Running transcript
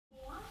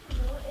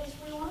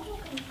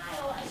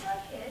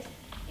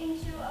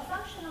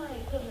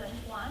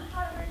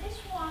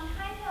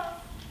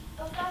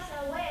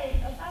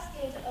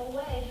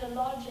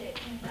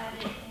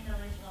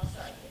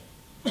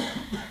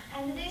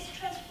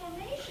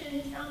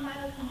some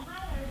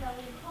microcompiler that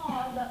we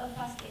call the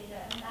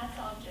obfuscator, and that's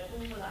the object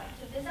we would like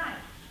to design.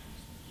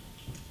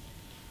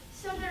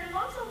 So there are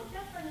lots of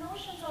different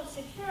notions of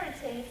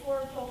security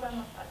for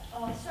program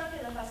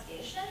circuit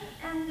obfuscation,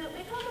 and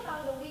we talk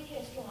about the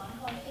weakest one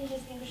called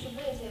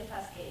Indistinguishability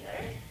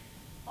obfuscator,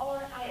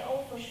 or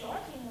I/O for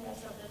short in the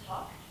rest of the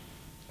talk.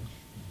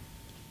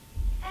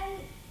 And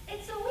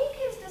it's the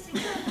weakest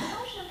security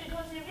notion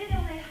because it really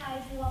only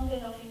hides one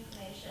bit of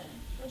information,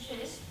 which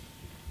is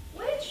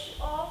which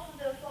of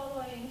the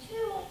following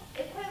two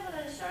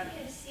equivalent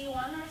circuits,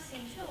 C1 or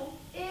C2,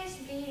 is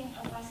being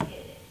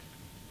obfuscated.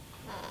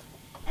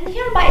 And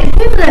here by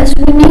equivalence,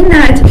 we mean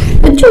that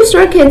the two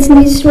circuits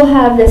need to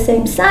have the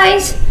same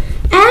size,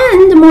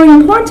 and more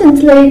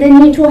importantly, they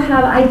need to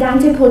have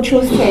identical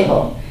truth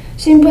table.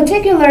 So in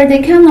particular, they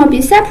cannot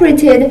be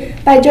separated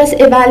by just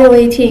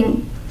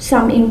evaluating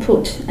some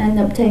input and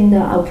obtain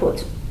the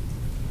output.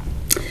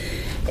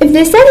 If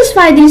they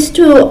satisfy these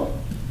two,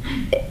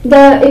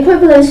 the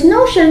equivalence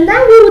notion,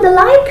 then we would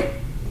like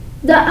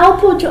the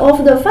output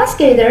of the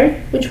obfuscator,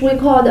 which we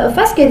call the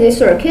obfuscated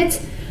circuits,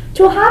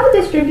 to have a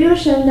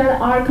distribution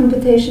that are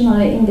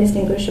computationally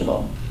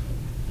indistinguishable.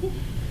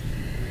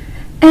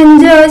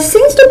 And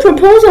since the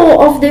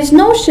proposal of this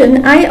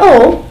notion,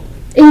 I/O,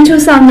 in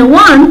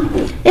 2001,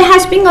 it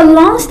has been a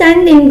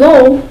long-standing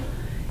goal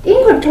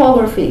in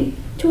cryptography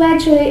to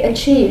actually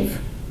achieve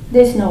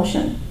this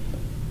notion.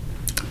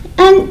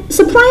 And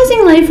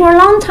surprisingly, for a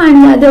long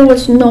time, there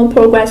was no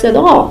progress at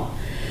all.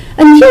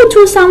 Until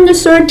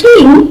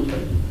 2013,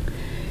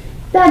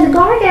 that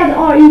Garg et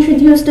al.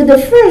 Introduced the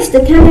first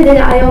candidate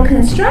I/O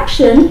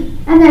construction,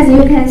 and as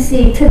you can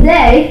see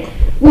today,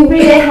 we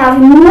really have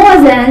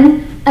more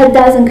than a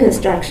dozen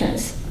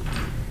constructions.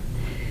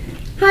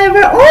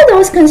 However, all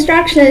those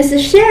constructions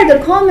share the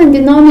common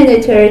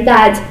denominator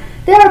that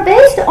they are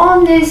based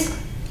on this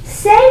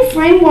same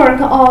framework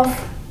of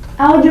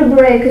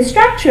algebraic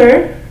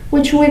structure,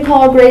 which we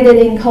call graded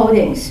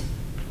encodings.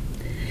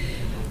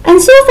 And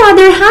so far,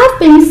 there have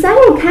been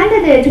several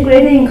candidate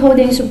graded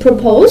encodings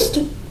proposed,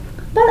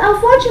 but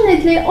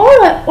unfortunately,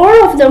 all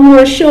of them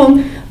were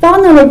shown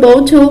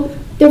vulnerable to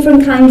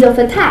different kinds of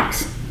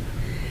attacks.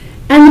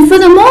 And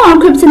furthermore,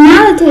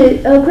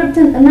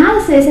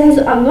 cryptanalysis has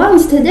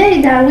advanced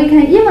today that we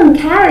can even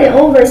carry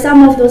over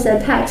some of those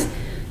attacks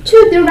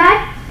to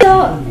direct.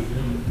 So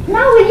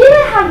now we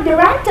even have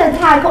direct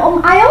attack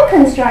on I/O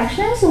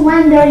constructions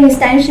when they're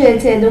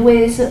instantiated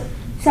with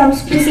some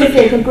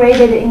specific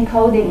graded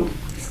encoding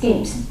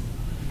schemes.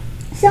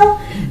 So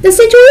the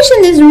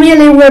situation is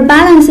really we're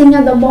balancing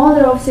at the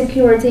border of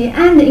security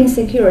and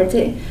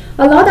insecurity.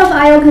 A lot of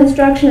I/O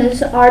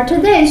constructions are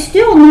today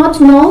still not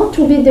known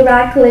to be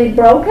directly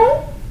broken.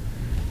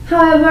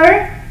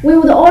 However, we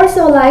would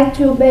also like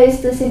to base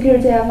the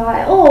security of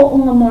I/O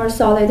on a more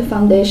solid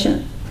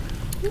foundation.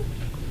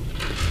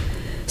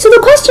 So the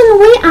question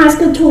we ask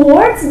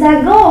towards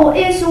that goal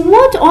is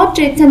what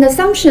objects and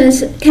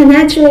assumptions can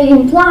actually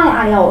imply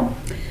I/O?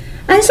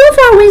 And so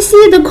far we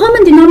see the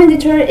common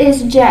denominator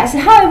is JAS.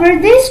 However,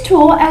 this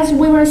tool, as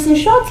we will see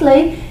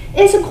shortly,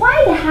 is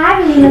quite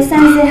heavy in the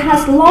sense it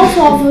has lots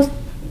of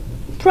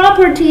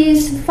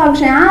properties,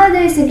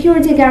 functionality,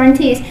 security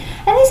guarantees.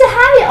 And it's a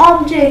heavy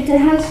object.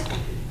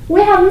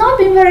 We have not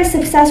been very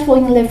successful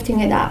in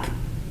lifting it up.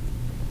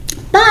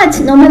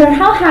 But no matter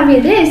how heavy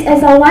it is,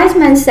 as our wise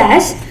man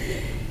says,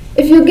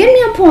 if you give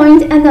me a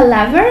point and a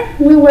lever,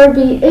 we will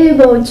be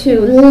able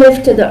to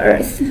lift the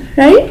earth,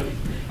 right?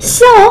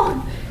 So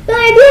the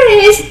idea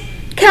is,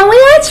 can we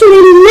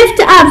actually lift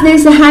up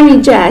this heavy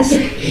JAS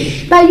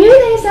by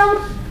using some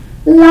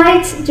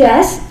light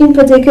JAS in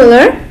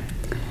particular?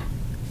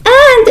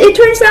 And it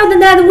turns out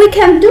that we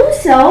can do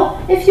so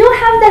if you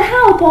have the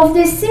help of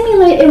this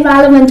seemingly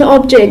irrelevant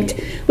object,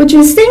 which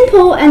is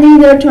simple and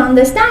easier to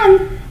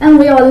understand, and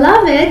we all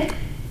love it,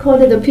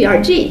 called the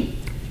PRG.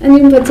 And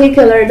in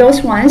particular,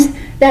 those ones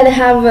that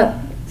have a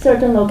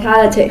certain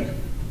locality.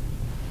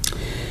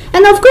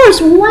 And of course,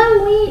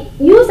 when we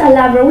use a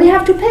lever, we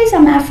have to pay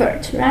some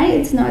effort, right?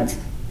 It's not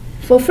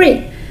for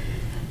free.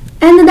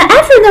 And the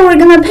effort that we're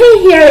going to pay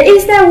here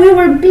is that we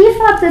will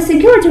beef up the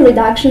security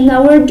reduction,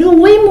 that we'll do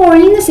way more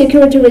in the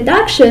security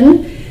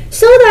reduction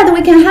so that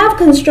we can have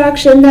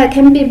construction that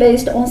can be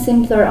based on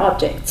simpler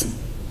objects.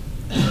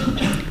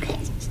 Okay.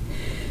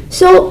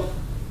 So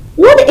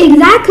what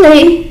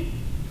exactly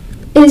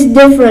is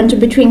different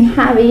between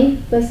heavy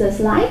versus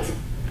light?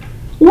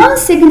 One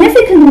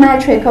significant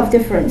metric of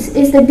difference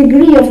is the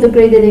degree of the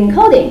graded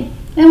encoding.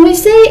 And we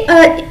say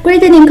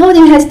graded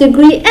encoding has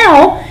degree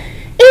L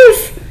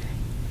if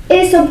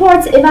it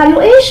supports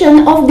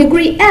evaluation of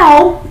degree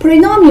L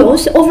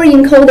polynomials over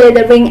encoded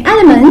ring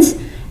elements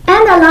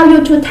and allow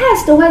you to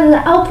test whether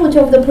the output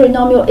of the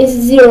polynomial is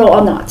 0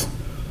 or not.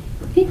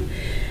 Okay?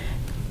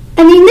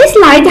 And in this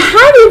light,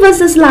 heavy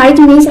versus light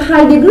means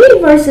high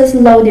degree versus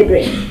low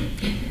degree.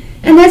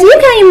 And as you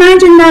can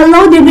imagine, that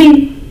low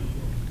degree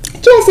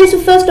JAS is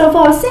first of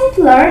all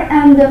simpler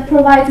and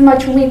provides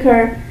much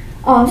weaker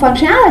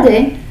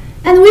functionality.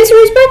 And with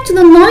respect to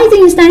the noisy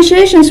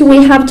instantiations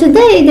we have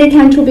today, they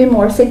tend to be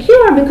more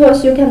secure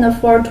because you can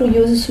afford to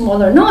use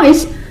smaller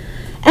noise.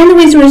 And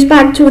with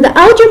respect to the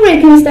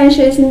algebraic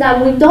instantiation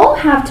that we don't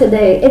have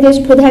today, it is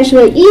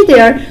potentially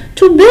easier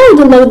to build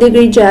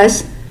low-degree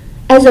jazz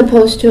as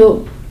opposed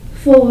to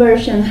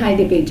full-version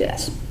high-degree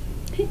jazz.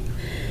 Okay?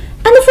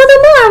 And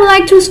furthermore, I would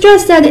like to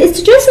stress that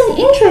it's just an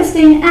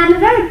interesting and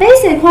very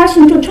basic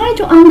question to try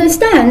to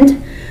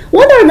understand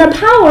what are the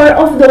power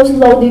of those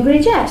low-degree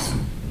jazz.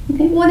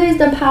 Okay? What is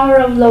the power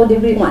of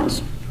low-degree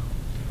ones?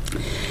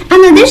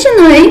 And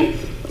additionally,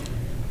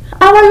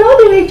 our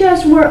low-degree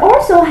jazz will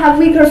also have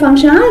weaker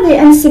functionality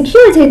and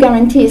security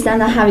guarantees than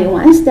the heavy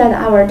ones that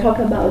I will talk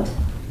about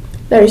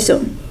very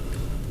soon.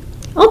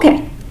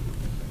 Okay.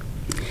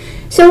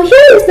 So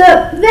here is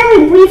the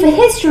very brief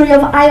history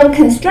of I/O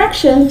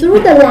construction through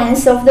the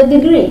lens of the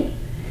degree.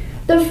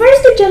 The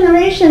first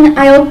generation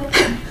I/O,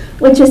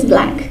 which is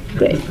blank,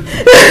 great.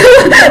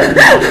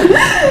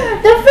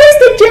 The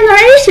first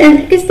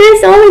generation, because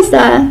there's always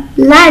a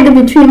lag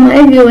between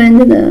my view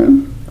and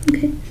the,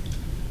 okay.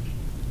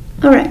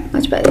 All right,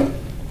 much better.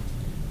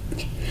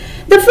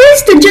 The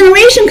first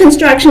generation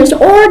constructions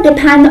all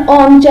depend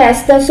on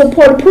jazz that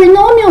support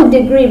polynomial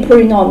degree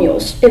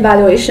polynomials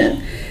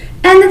evaluation.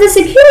 And the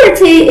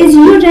security is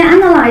usually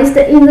analyzed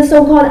in the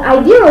so-called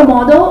ideal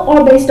model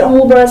or based on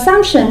over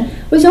assumption,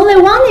 with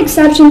only one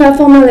exception that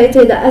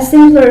formulated a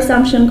simpler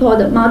assumption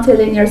called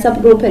multilinear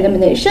subgroup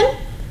elimination.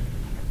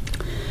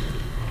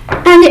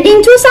 And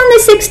in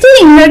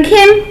 2016, there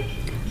came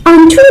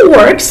two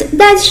works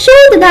that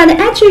showed that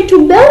actually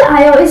to build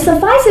I/O, it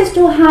suffices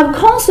to have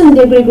constant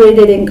degree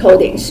graded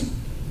encodings.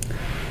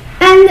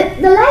 And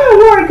the latter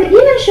work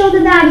even showed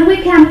that we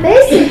can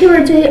base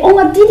security on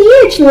a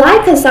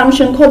DDH-like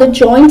assumption called a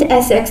joint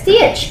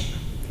SXDH.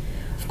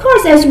 Of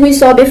course, as we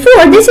saw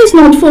before, this is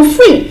not for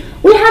free.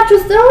 We have to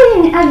throw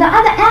in at the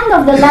other end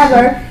of the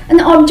lever an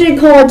object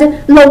called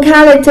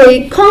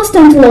locality,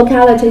 constant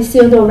locality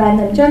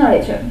pseudo-random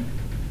generator.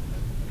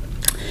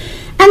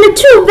 And the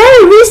two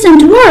very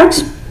recent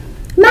works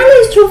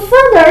managed to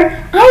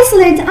further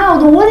isolate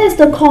out what is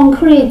the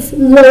concrete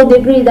low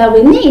degree that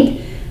we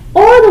need,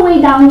 all the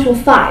way down to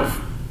 5.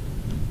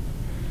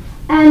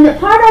 And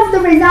part of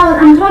the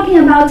result I'm talking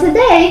about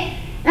today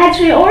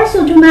actually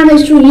also to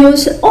manage to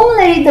use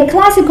only the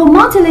classical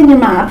multilinear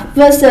map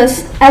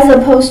versus as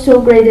opposed to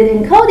graded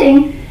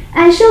encoding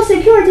and show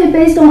security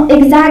based on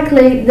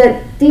exactly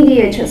the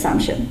DDH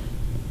assumption.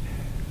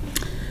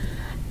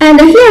 And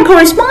here,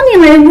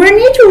 correspondingly, we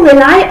need to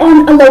rely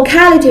on a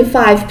locality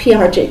 5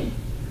 PRG.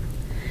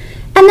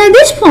 And at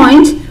this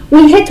point,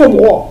 we hit a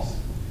wall,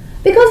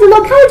 because the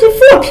locality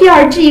 4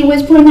 PRG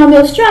with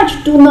polynomial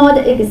stretch do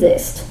not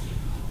exist.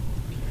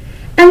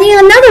 And in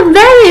another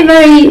very,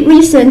 very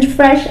recent,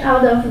 fresh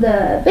out of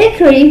the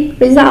bakery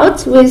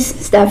results with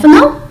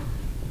Stefano,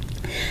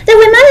 that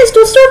we managed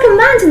to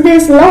circumvent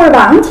this lower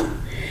bound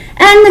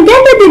and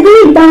get the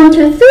degree down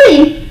to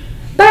 3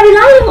 by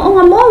relying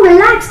on a more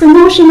relaxed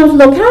notion of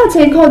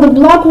locality called the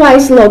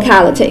blockwise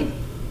locality.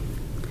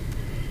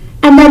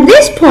 And at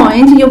this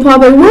point, you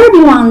probably will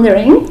be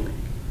wondering,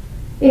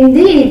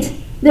 indeed,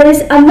 there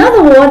is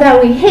another wall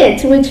that we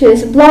hit, which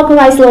is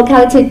blockwise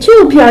locality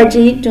 2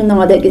 PRG do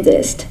not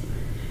exist.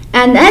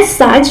 And as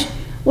such,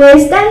 we're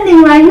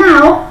standing right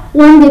now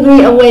 1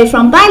 degree away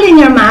from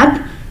bilinear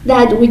map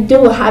that we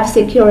do have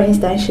secure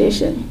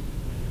instantiation.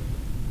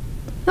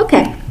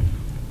 Okay.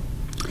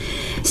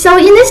 So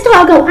in this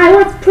talk, I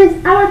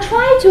will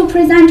try to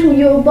present to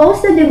you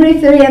both the degree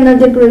 3 and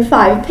the degree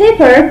 5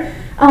 paper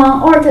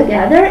all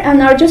together,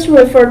 and I'll just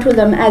refer to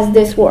them as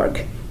this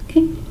work.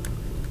 Okay.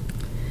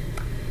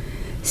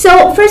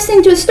 So first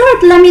thing to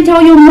start, let me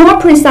tell you more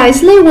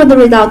precisely what the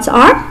results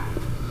are.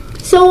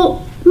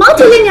 So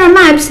multilinear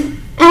maps,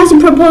 as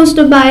proposed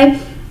by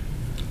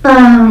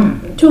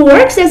two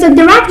works, as a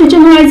direct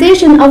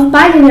generalization of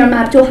bilinear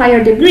map to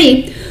higher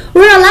degree,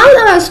 will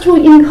allow us to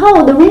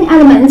encode the ring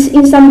elements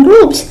in some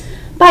groups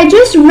by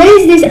just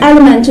raise this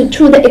element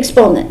to the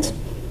exponent.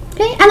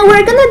 Okay, and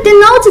we're going to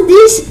denote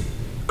these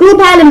group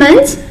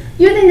elements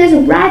using this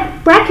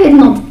bracket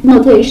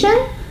notation,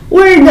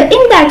 where the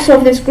index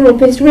of this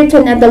group is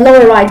written at the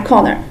lower right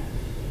corner.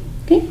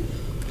 Okay,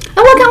 and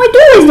what can we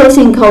do with this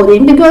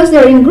encoding? Because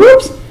they're in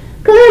groups,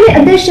 clearly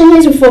addition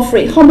is for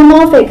free.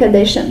 Homomorphic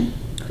addition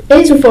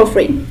is for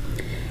free.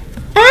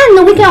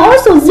 And we can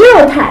also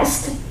zero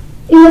test,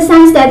 in the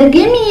sense that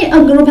give me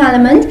a group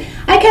element,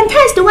 I can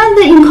test whether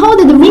the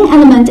encoded ring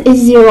element is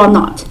 0 or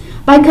not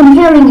by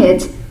comparing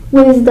it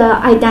with the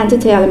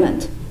identity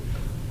element.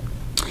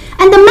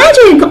 And the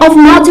magic of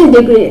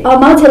multi-degree or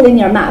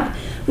multilinear map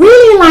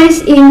really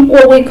lies in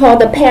what we call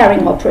the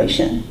pairing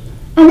operation.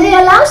 And it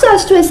allows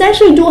us to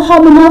essentially do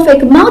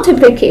homomorphic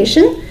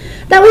multiplication,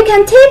 that we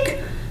can take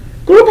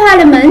group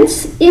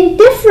elements in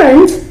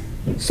different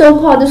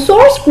so-called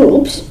source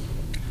groups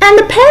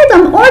and pair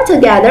them all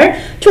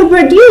together to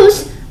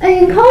produce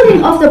an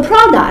encoding of the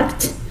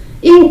product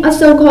in a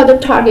so-called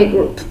target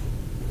group.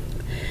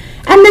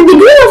 And the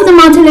degree of the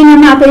multilinear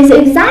map is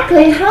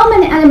exactly how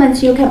many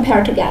elements you can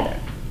pair together.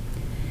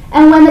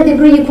 And when the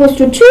degree equals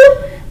to 2,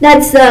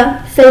 that's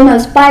the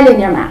famous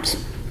bilinear maps.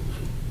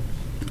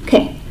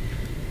 Okay.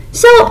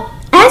 So,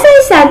 as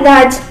I said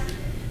that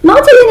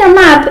multilinear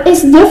map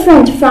is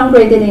different from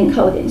graded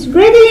encodings.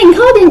 Graded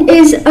encoding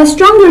is a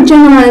stronger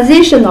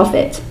generalization of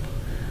it.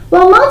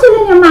 Well,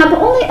 multilinear map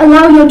only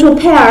allow you to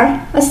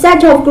pair a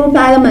set of group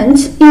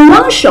elements in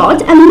one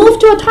shot and move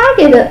to a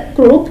target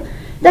group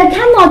that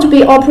cannot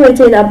be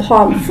operated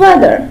upon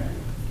further.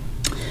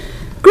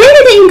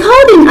 Graded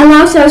encoding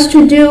allows us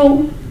to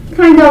do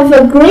kind of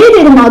a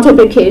graded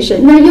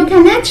multiplication. Now you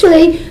can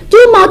actually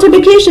do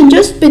multiplication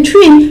just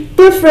between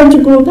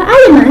different group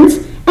elements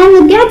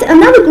and get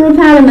another group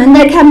element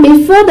that can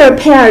be further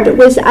paired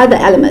with other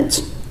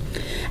elements.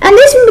 And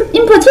this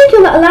in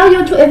particular allows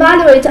you to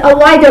evaluate a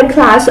wider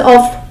class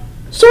of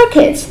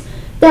circuits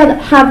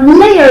that have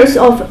layers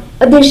of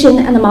addition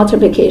and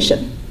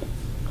multiplication.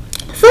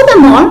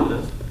 Furthermore,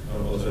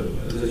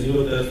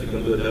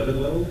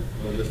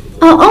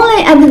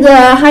 only at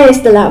the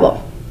highest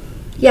level.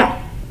 Yeah.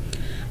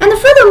 And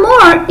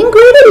furthermore, in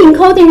graded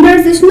encoding,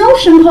 there's this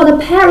notion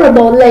called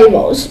parable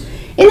labels,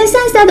 in the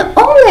sense that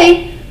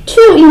only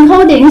two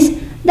encodings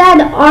that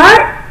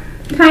are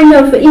kind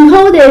of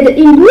encoded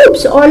in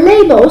groups or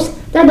labels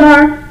that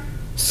are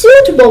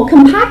suitable,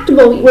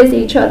 compatible with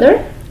each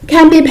other,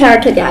 can be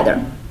paired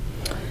together.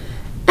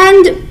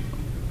 And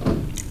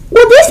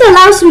what this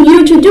allows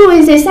you to do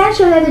is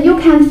essentially that you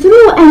can,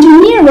 through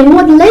engineering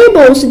what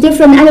labels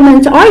different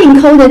elements are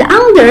encoded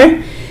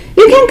under,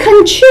 you can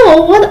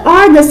control what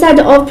are the set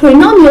of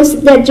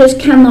polynomials that just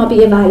cannot be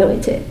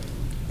evaluated.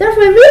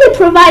 Therefore, it really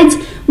provides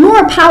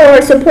more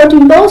power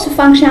supporting both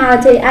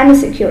functionality and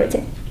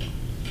security.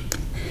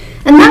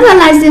 And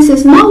nevertheless, this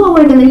is not what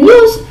we're going to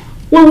use.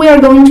 What we are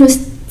going to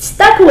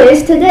stuck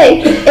with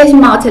today is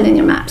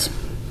multilinear maps.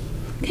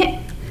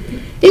 Okay.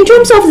 In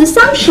terms of the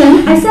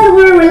assumption, I said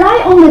we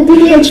rely on the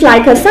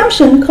DDH-like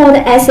assumption called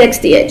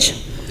SXDH.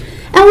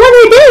 And what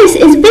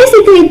it is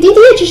basically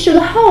DDH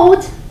should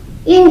hold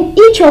in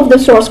each of the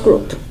source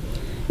group.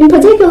 In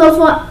particular,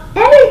 for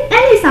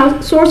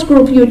any source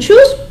group you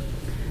choose,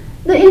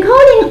 the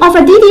encoding of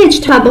a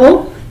DDH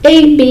table,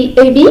 AB,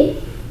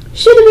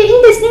 should be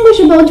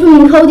indistinguishable to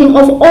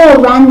encoding of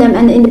all random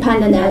and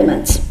independent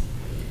elements.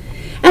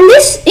 And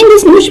this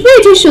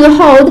indistinguishability should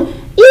hold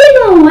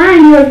even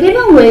when you're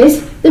given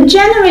with the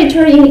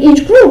generator in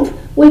each group,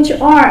 which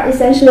are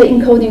essentially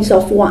encodings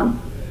of 1.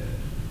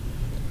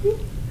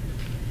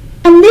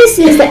 And this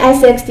is the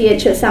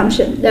SXDH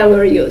assumption that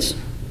we'll use.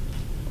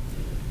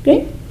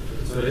 Okay?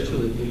 So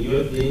actually, in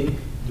your thing,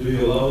 do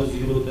you allow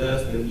zero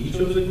test in each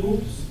of the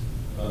groups?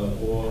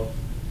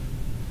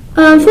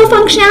 For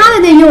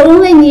functionality, you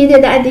only need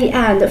it at the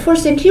end. For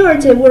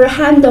security, we'll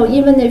handle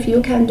even if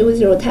you can do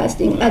zero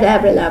testing at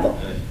every level.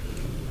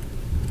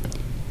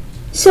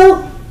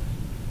 So,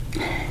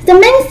 the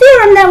main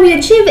theorem that we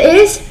achieve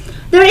is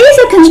there is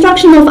a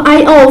construction of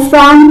I/O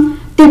from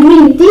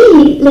degree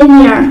D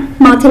linear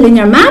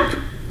multilinear map,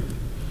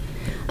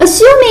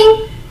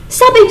 assuming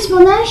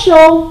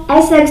sub-exponential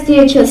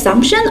SXDH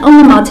assumption on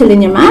the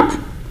multilinear map,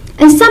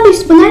 and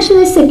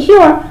sub-exponentially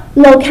secure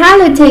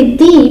locality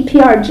D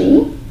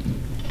PRG,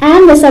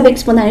 and the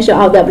sub-exponential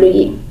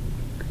RWE.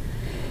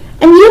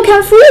 And you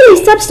can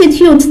freely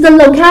substitute the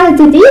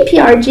locality D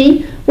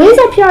PRG with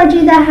a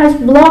PRG that has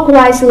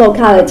blockwise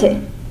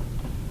locality.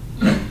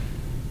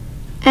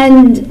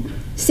 And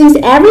since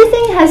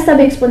everything has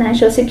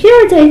sub-exponential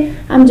security,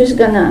 I'm just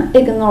gonna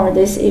ignore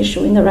this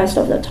issue in the rest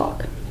of the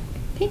talk.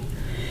 Okay?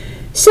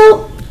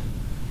 So,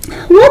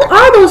 what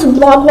are those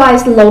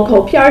blockwise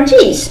local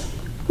PRGs?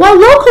 Well,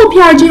 local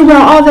PRG we're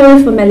all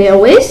very familiar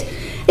with.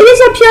 It is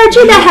a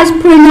PRG that has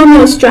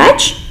polynomial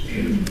stretch,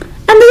 and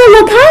the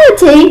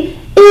locality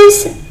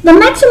is the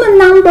maximum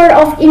number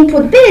of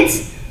input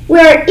bits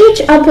where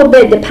each output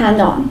bit depends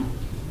on.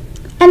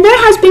 And there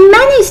has been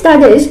many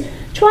studies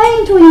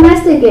trying to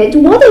investigate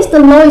what is the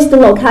lowest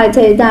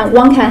locality that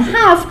one can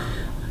have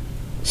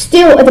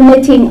still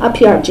admitting a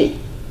PRG.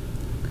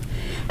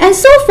 And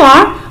so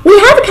far, we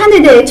have a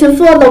candidate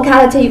for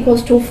locality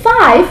equals to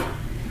 5,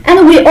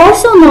 and we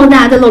also know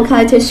that the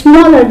locality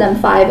smaller than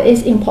 5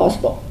 is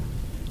impossible.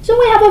 So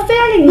we have a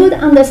fairly good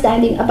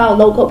understanding about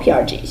local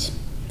PRGs.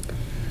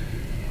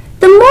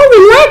 The more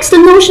relaxed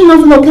notion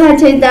of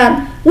locality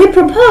that we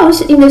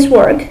propose in this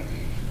work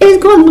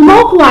is called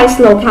blockwise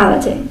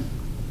locality.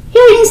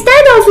 Here,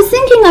 instead of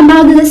thinking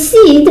about the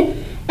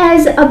seed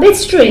as a bit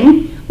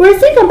string, we'll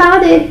think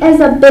about it as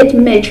a bit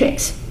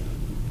matrix.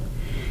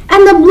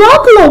 And the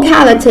block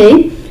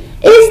locality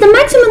is the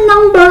maximum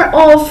number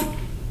of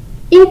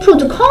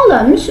input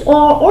columns, or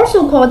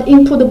also called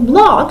input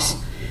blocks,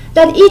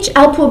 that each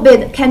output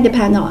bit can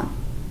depend on.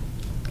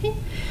 Okay?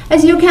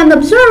 As you can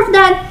observe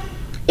that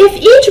if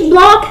each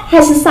block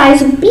has a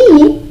size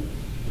b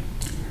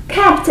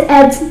kept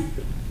at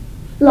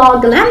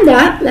log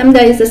lambda,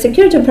 lambda is the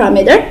security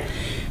parameter,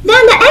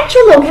 then the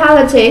actual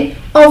locality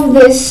of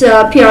this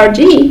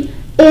PRG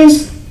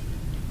is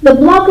the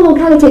block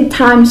locality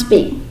times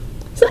b.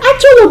 So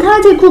actual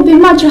locality could be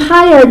much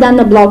higher than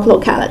the block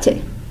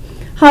locality.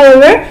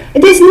 However,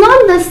 it is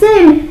not the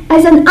same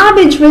as an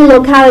arbitrary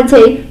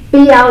locality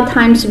BL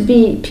times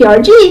B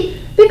PRG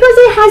because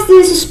it has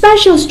this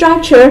special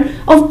structure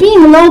of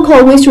being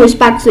local with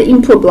respect to the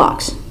input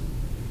blocks.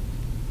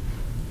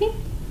 Okay.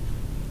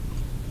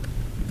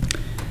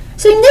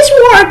 So in this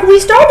work, we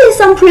started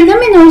some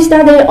preliminary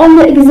study on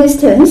the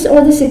existence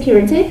or the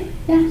security.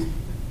 Yes?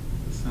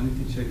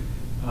 Sanity check.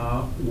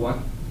 What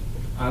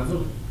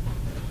other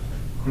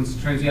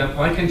constraints? Yeah,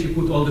 why can't you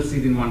put all the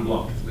seed in one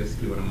block? That's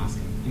basically what I'm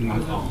asking. In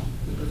one column.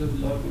 Because of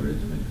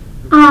logarithm.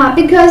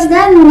 Because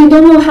then we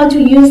don't know how to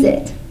use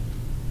it.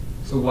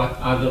 So what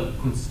other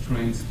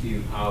constraints do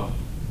you have?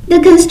 The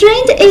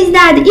constraint is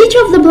that each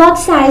of the block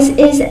size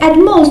is at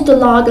most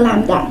log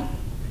lambda.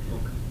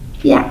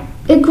 Okay. Yeah,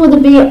 it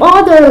could be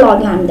order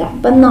log lambda,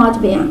 but not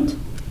beyond.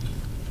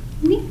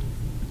 Okay.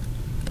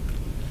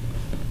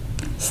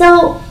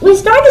 So we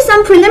started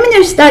some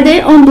preliminary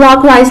study on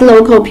blockwise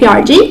local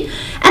PRG,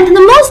 and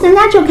the most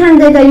natural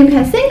candidate that you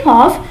can think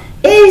of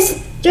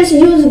is just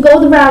use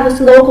Goldberg's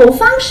local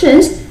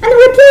functions and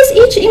replace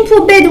each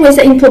input bit with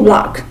an input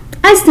block.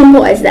 As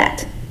simple as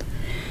that.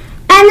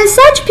 And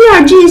such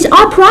PRGs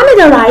are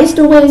parameterized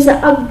with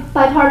a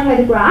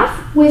bipartite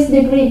graph with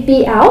degree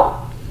BL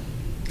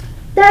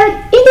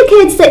that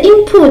indicates the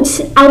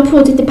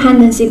input-output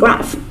dependency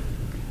graph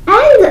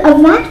and a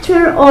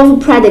vector of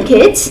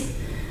predicates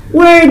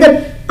where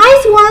the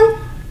ith one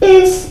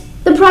is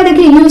the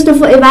predicate used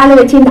for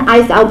evaluating the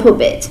ith output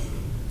bit.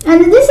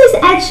 And this is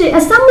actually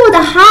a somewhat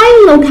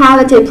high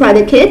locality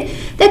predicate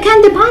that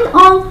can depend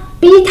on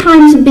B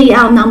times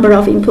BL number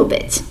of input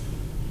bits.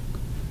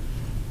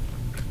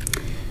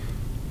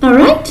 All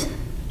right.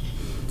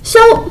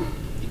 So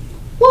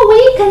what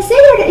we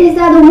considered is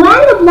that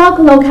when the block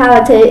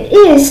locality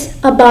is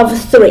above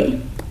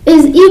 3,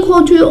 is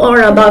equal to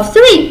or above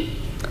 3,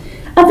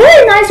 a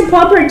very nice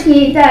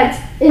property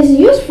that is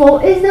useful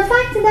is the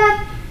fact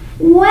that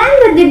when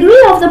the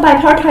degree of the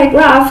bipartite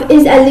graph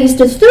is at least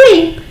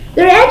 3,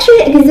 there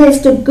actually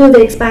exist good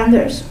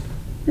expanders.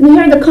 And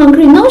here the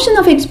concrete notion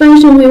of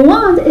expansion we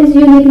want is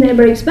unique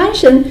neighbor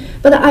expansion,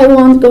 but I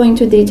won't go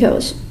into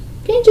details.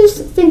 Okay,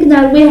 just think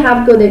that we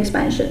have good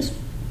expansions.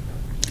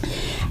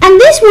 And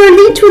this will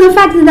lead to the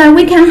fact that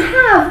we can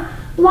have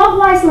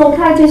blockwise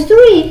locality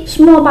 3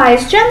 small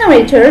bias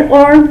generator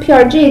or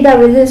PRG that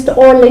resist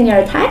all linear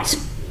attacks.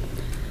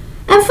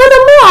 And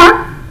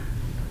furthermore,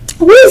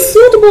 with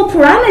suitable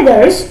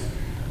parameters,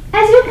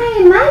 as you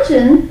can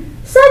imagine,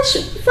 such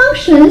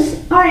functions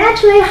are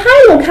actually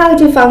high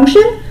locality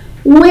function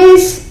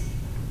with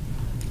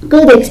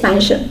good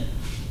expansion.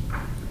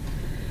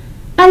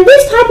 And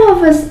this type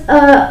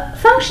of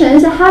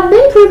functions have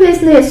been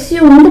previously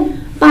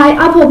assumed by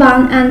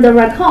Appelbaum and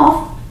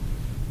Rakoff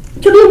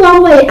to be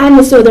one-way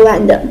and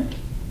pseudo-random.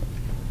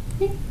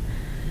 Okay.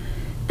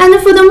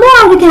 And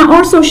furthermore, we can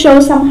also show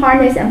some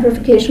harness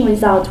amplification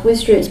result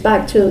with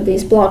respect to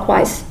these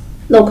blockwise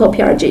local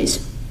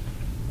PRGs.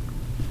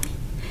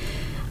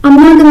 I'm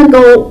not going to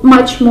go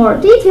much more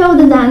detailed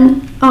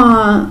than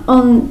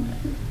on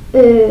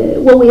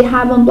what we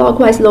have on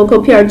blockwise local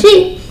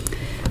PRG.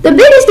 The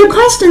biggest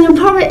question you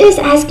probably is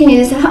asking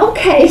is,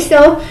 okay,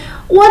 so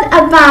what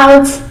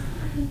about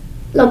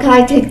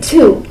locality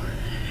 2,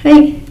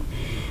 right?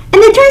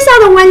 And it turns out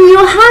that when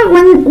you have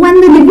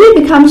when the degree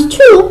becomes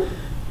 2,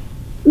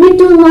 we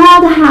do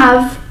not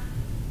have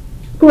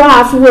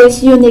graph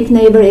with unique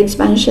neighbor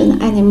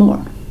expansion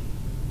anymore.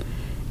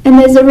 And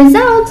as a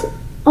result,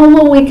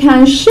 what we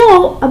can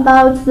show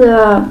about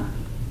the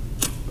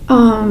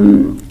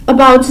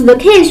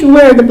case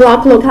where the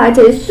block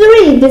locality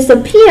 3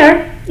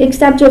 disappear,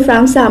 except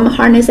from some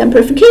harness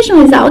amplification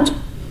result, and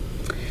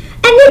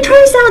it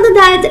turns out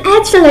that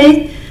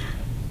actually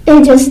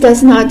it just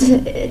does not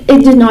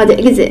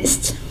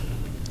exist.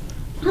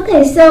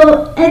 Okay,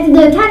 so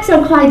the attacks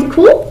are quite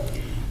cool,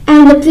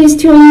 and please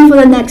tune in for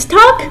the next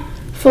talk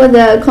for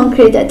the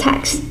concrete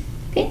attacks.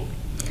 Okay,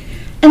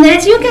 and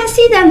as you can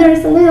see, that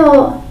there's a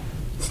little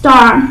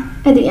star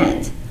at the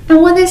end,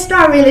 and what this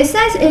star really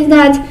says is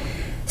that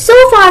so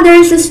far there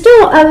is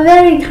still a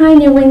very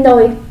tiny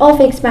window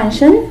of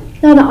expansion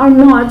that are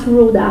not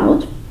ruled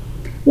out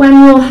when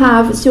you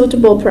have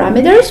suitable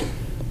parameters.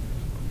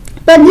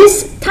 But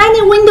this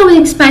tiny window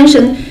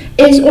expansion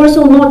is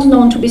also not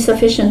known to be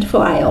sufficient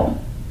for I/O.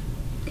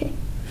 Okay.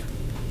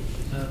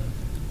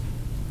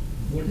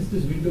 What is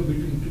this window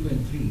between 2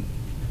 and 3?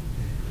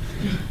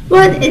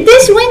 Well,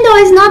 this window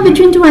is not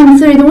between 2 and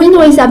 3. The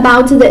window is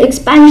about the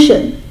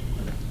expansion,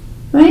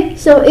 right?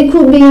 So it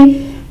could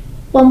be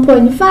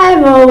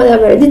 1.5 or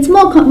whatever. It's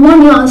more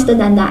nuanced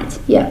than that.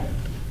 Yeah.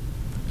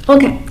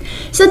 Okay.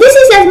 So this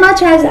is as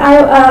much as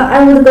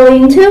I would go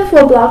into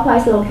for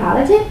blockwise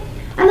locality.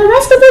 And the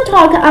rest of the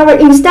talk, I will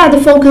instead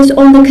focus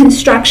on the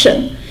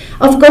construction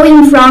of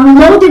going from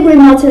low-degree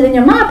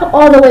multilinear map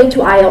all the way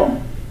to I/O.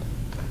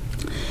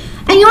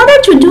 And in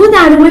order to do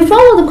that, we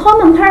follow the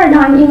common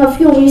paradigm in a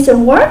few recent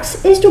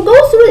works, is to go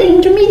through the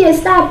intermediate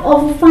step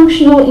of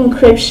functional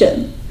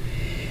encryption.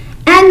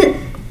 And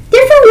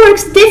different works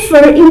frameworks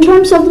differ in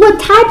terms of what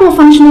type of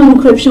functional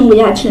encryption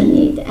we actually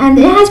need. And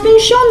it has been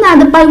shown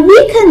that by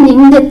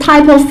weakening the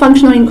type of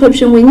functional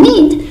encryption we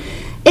need,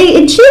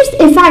 it achieves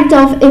the effect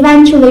of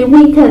eventually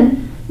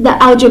weaken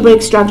the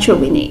algebraic structure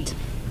we need.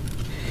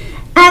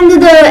 And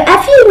the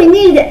FE we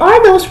need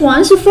are those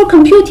ones for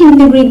computing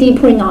degree D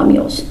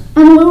polynomials.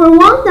 And we will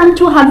want them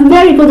to have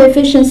very good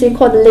efficiency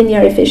called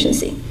linear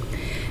efficiency.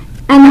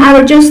 And I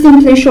will just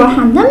simply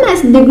shorthand them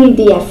as degree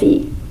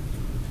DFE.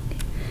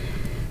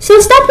 So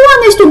step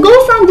one is to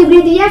go from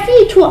degree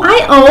DFE to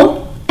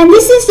IO, and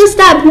this is the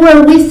step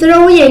where we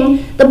throw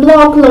in the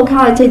block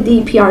locality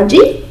D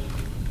PRG.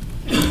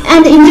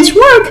 And in this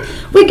work,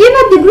 we give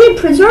a degree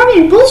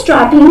preserving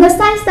bootstrapping in the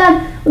sense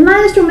that we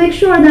manage to make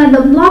sure that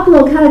the block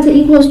locality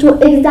equals to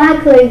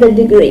exactly the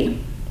degree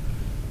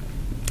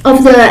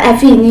of the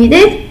FE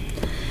needed.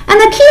 And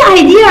the key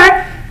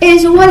idea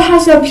is what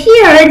has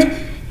appeared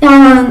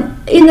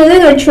in the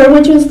literature,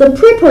 which is the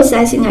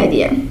preprocessing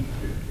idea.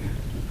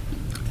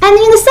 And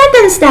in the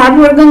second step,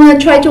 we're going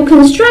to try to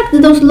construct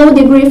those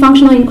low-degree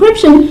functional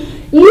encryption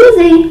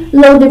using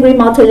low-degree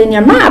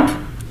multilinear map.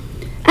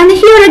 And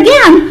here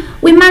again,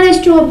 we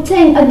managed to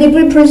obtain a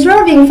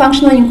degree-preserving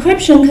functional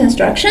encryption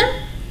construction.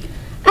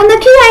 And the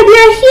key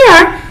idea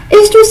here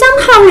is to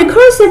somehow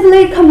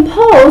recursively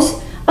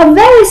compose a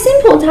very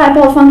simple type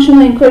of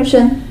functional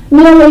encryption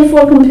merely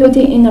for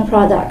computing in a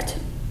product.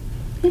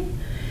 Okay.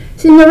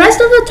 So in the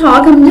rest of the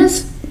talk, I'm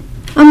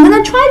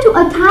going to try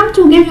to attempt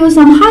to give you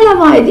some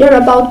high-level idea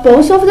about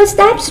both of the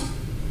steps.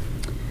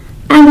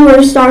 And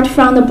we'll start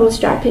from the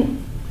bootstrapping,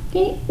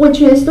 okay,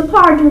 which is the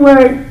part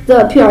where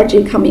the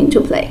PRG come into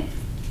play.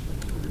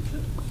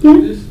 So yeah?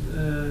 this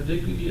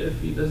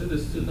JQD-FE, does it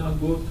still not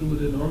go through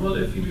the normal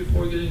FE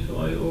before getting to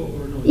IO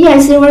or no?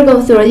 Yes, it will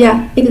go through,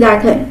 yeah,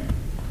 exactly.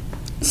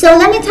 So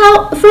let me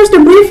first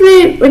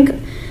briefly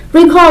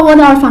recall what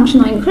are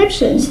functional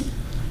encryptions.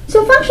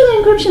 So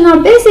functional encryption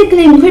are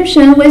basically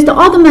encryption with the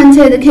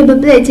augmented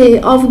capability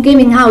of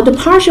giving out the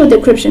partial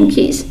decryption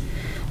keys.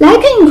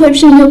 Like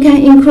encryption, you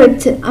can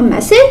encrypt a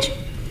message,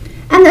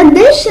 and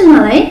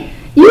additionally,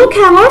 you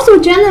can also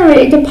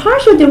generate a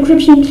partial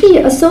decryption key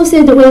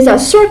associated with a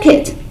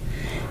circuit.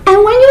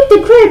 And when you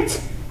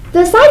decrypt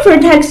the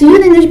ciphertext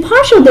using this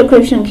partial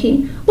decryption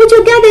key, what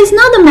you get is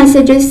not the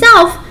message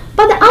itself,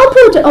 but the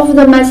output of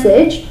the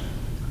message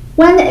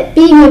when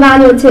being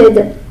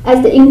evaluated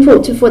as the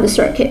input for the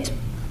circuit.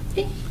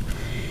 Okay.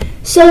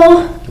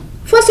 So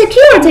for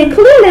security,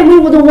 clearly we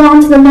would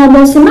want the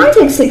normal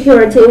semantic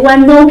security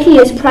when no key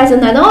is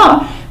present at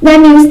all. That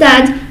means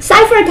that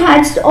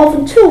ciphertext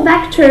of two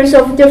vectors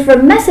of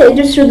different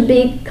messages should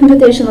be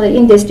computationally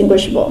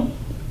indistinguishable.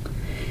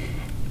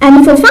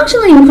 And for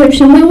functional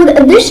encryption, we would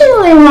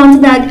additionally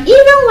want that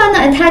even when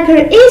the attacker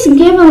is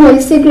given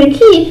a secret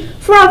key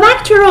for a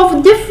vector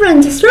of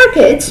different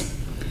circuits,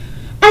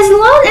 as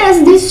long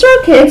as these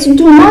circuits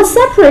do not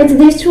separate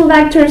these two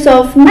vectors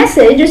of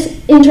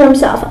messages in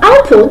terms of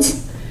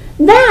outputs,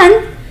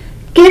 then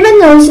given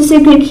those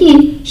secret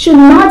key should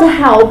not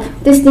help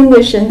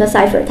distinguishing the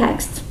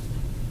ciphertext.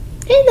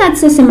 And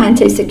that's the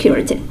semantic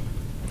security.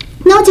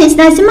 Notice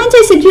that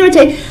semantic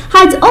security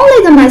hides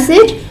only the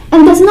message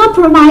and does not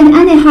provide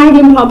any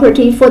hiding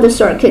property for the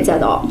circuits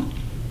at all.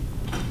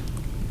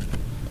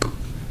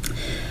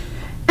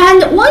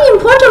 And one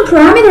important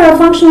parameter of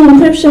functional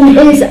encryption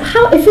is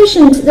how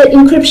efficient the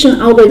encryption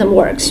algorithm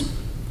works.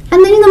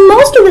 And in the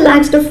most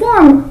relaxed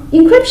form,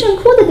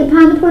 encryption could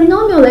depend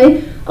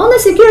polynomially on the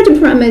security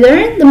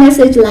parameter, the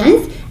message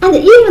length, and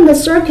even the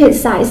circuit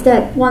size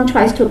that one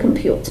tries to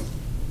compute.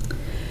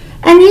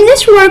 And in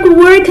this work,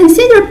 we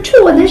consider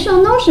two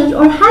additional notions,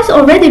 or has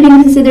already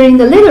been considered in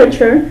the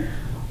literature.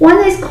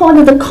 One is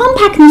called the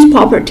compactness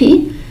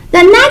property,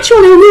 that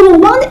naturally we will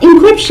want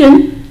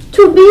encryption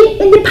to be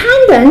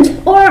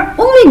independent or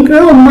only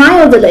grow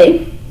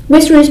mildly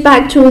with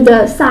respect to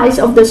the size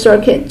of the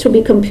circuit to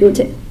be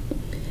computed.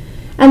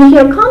 And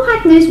here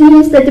compactness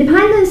means the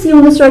dependency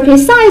on the circuit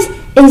size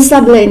is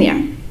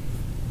sublinear.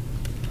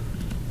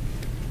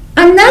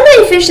 Another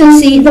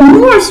efficiency, the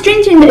more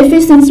stringent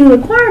efficiency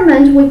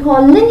requirement, we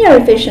call linear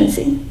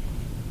efficiency.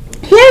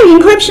 Here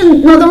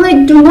encryption not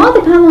only do not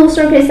depend on the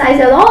circuit size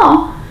at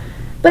all,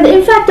 but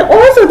in fact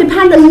also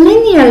depend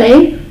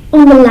linearly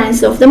on the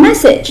length of the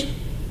message.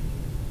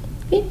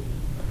 Okay.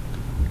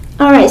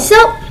 Alright,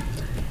 so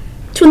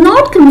to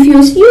not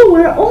confuse you,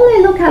 we'll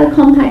only look at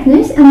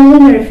compactness and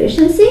linear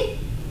efficiency.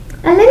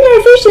 And linear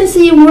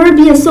efficiency will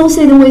be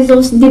associated with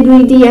those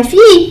degree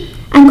DFE,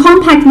 and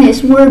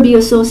compactness will be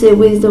associated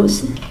with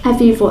those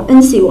FE for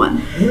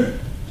NC1.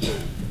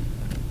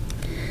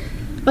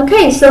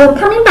 Okay, so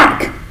coming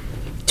back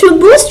to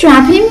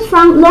bootstrapping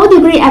from low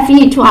degree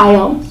FE to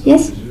IO.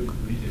 Yes? Could you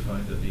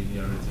redefine the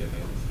linearity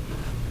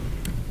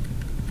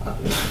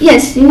again?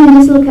 Yes, you can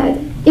just look at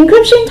it.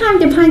 Encryption time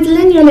depends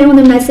linearly on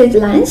the message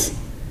length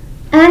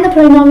and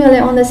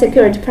polynomially on the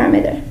security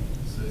parameter.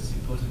 So it's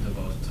important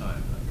about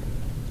time.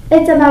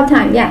 It's about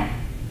time, yeah.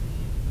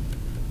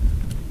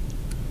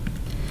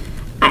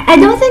 I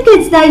don't think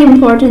it's that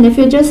important. If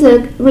you just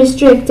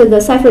restrict the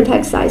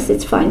ciphertext size,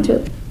 it's fine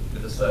too.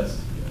 The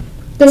size.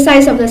 the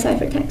size of the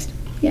ciphertext.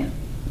 Yeah.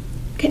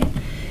 Okay.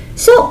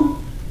 So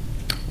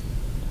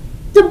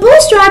the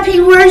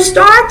bootstrapping will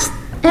start,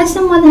 as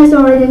someone has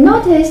already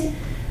noticed,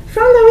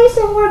 from the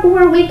recent work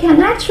where we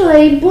can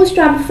actually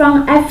bootstrap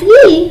from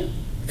FE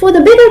for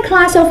the bigger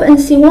class of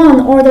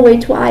NC1 all the way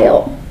to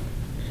IO.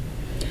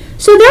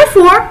 So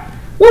therefore,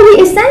 what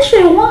we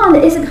essentially want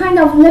is a kind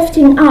of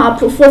lifting up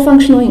for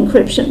functional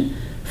encryption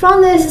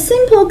from this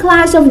simple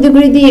class of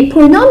degree D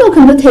polynomial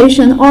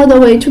computation all the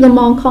way to the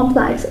more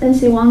complex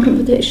NC1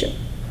 computation.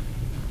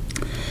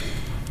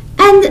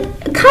 And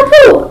a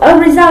couple of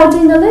results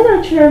in the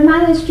literature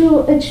managed to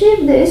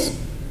achieve this,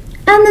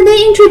 and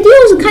they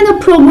introduce kind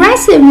of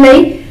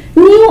progressively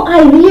new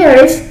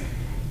ideas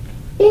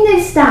in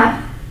this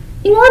step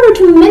in order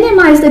to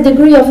minimize the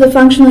degree of the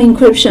functional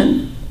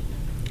encryption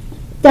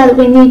that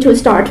we need to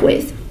start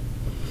with.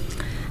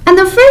 And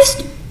the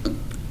first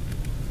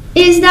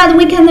is that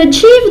we can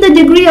achieve the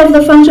degree of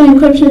the functional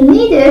encryption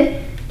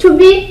needed to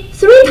be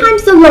 3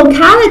 times the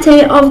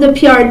locality of the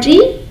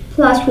PRG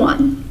plus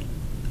 1.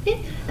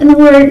 Okay? And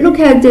we'll look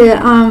at the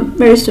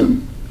very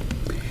soon.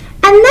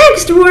 And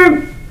next,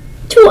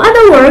 two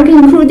other work,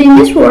 including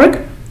this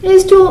work,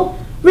 is to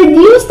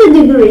reduce the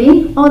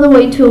degree all the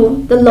way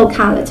to the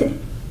locality.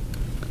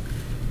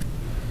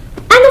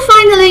 And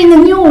finally, in the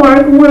new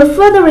work, we'll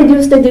further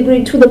reduce the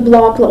degree to the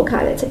block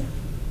locality.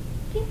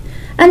 Okay?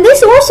 And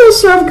this also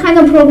serves kind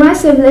of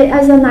progressively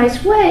as a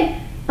nice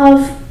way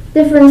of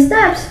different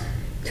steps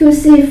to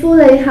see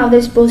fully how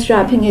this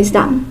bootstrapping is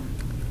done.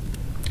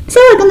 So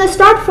we're going to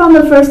start from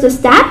the first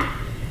step.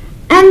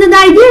 And the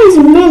idea is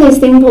really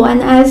simple,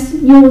 and as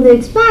you would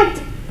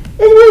expect,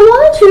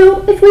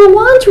 if we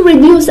want to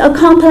reduce a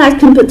complex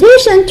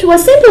computation to a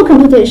simple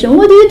computation,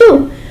 what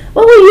do?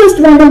 Well, we use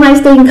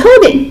randomized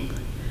encoding.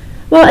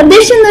 Well,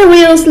 additionally,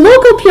 we use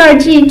local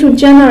PRG to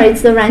generate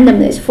the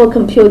randomness for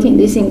computing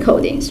these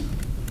encodings.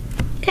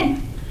 Okay.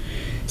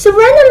 So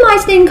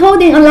randomized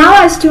encoding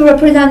allows us to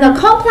represent a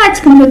complex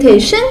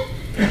computation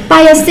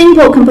by a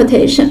simple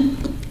computation.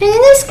 And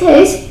in this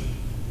case,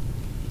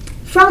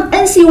 from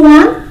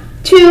NC1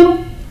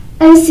 to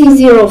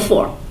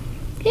NC04.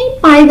 Okay,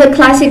 by the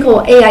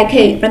classical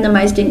AIK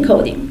randomized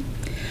encoding.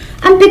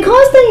 And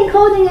because the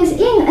encoding is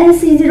in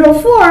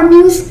NC04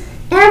 means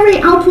every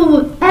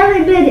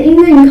bit in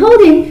the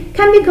encoding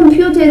can be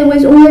computed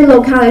with only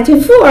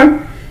locality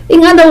 4.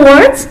 In other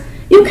words,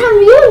 you can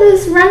view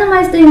this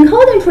randomized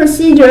encoding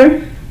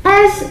procedure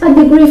as a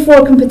degree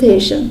 4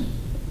 computation.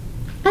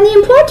 And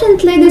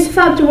importantly, this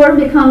fact will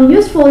become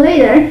useful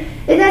later,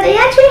 is that it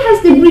actually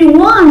has degree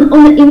 1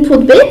 on the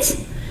input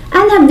bits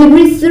and have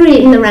degree 3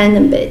 in the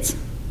random bits.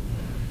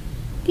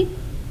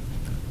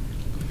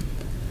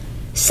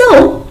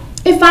 So,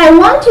 if I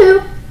want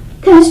to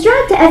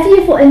construct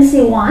FE for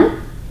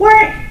NC1,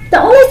 where the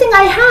only thing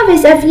I have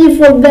is FE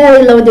for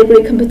very low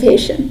degree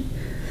computation,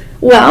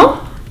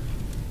 well,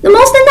 the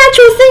most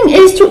natural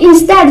thing is to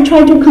instead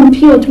try to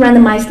compute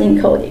randomized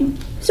encoding.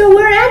 So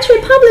we'll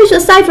actually publish a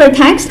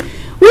ciphertext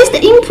with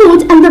the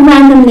input and the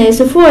randomness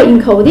for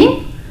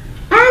encoding,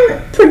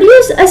 and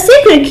produce a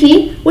secret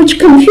key which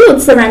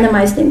computes the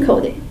randomized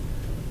encoding.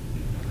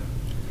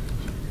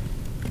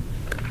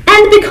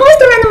 And because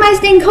the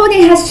randomized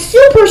encoding has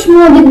super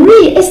small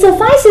degree, it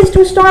suffices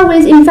to start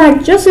with, in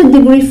fact, just a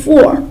degree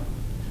 4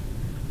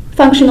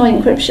 functional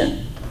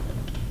encryption.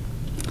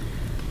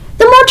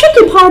 The more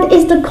tricky part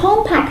is the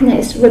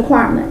compactness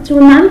requirement.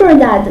 Remember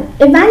that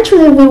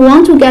eventually we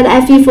want to get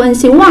FE for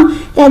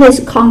NC1 that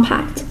is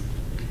compact.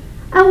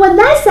 And what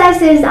that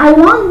says is I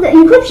want the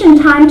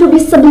encryption time to be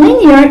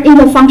sublinear in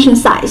the function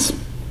size.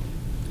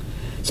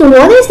 So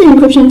what is the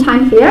encryption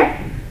time here?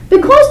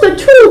 Because the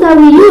tool that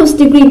we use,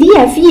 degree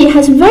DFE,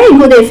 has very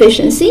good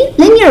efficiency,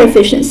 linear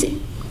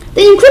efficiency.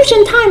 The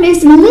encryption time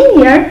is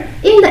linear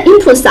in the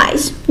input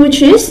size,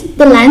 which is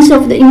the length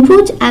of the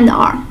input and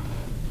R.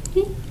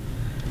 Okay?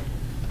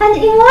 And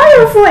in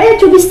order for it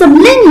to be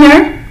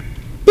sublinear,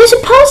 there's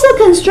a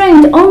partial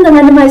constraint on the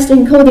randomized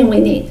encoding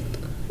we need.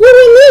 What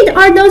we need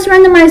are those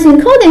randomized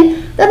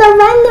encoding that are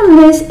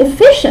randomness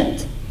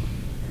efficient.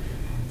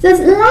 The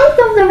length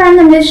of the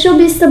randomness should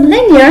be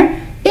sublinear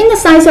in the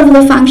size of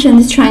the function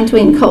it's trying to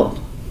encode.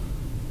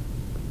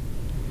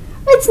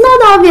 It's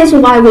not obvious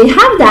why we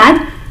have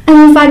that,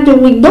 and in fact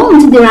we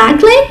don't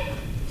directly.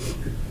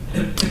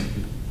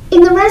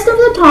 In the rest of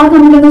the talk,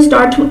 I'm going to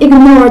start to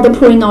ignore the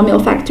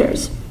polynomial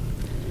factors.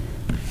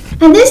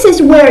 And this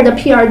is where the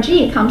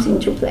PRG comes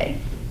into play.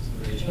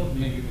 So Rachel,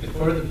 maybe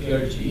before the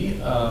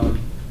PRG,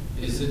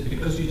 is it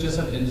because you just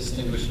have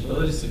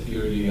indistinguishability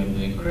security on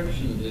the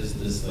encryption? Is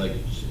this like,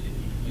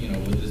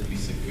 would this be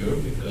secure?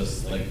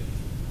 Because like,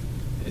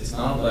 it's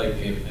not like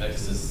if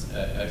x is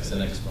x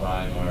and x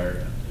prime,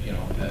 or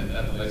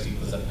f of x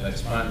equals f of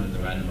x prime in the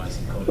randomized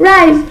encoding.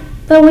 Right,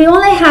 but we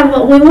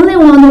only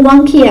want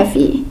one key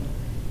FE.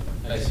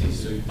 I see.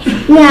 So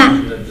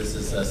yeah. That this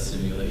is a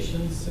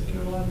simulation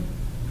secure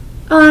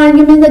one.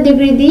 You mean the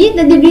degree D?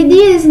 The degree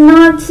D is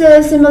not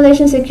a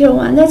simulation secure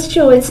one. That's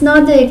true. It's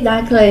not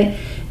exactly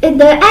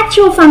the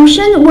actual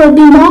function will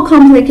be more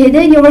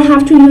complicated. You will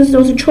have to use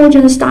those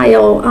Trojan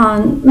style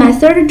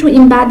method to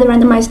embed the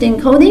randomized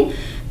encoding.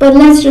 But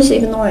let's just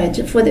ignore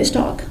it for this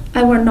talk.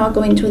 I will not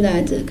go into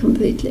that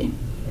completely.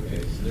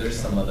 Okay, so there's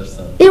some other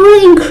stuff. It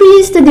will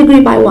increase the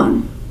degree by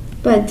 1.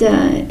 But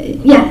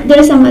yeah,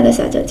 there's some other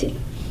subtlety.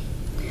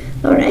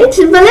 All right,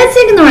 but let's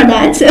ignore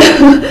that.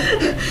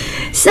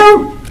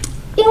 So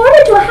in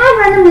order to have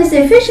randomness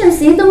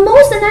efficiency, the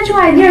most natural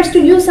idea is to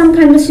use some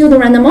kind of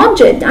pseudo-random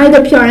object,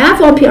 either PRF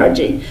or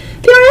PRG.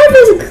 PRF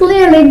is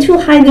clearly too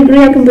high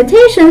degree of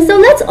computation, so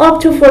let's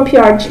opt for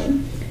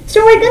PRG.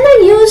 So we're going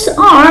to use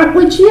R,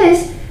 which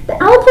is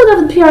the output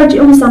of the PRG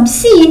on some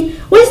seed,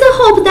 with the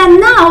hope that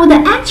now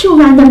the actual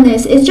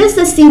randomness is just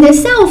the seed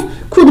itself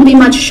could be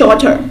much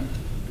shorter.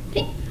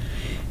 Okay?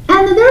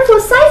 And therefore,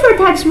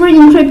 ciphertext will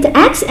encrypt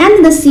X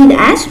and the seed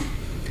S,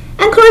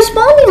 and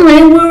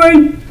correspondingly, we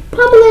will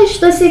publish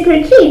the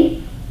secret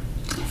key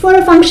for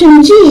the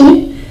function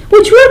G,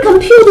 which will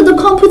compute the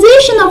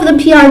composition of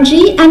the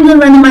PRG and the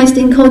randomized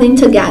encoding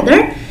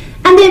together,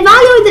 and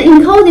evaluate the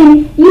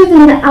encoding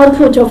using the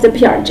output of the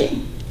PRG.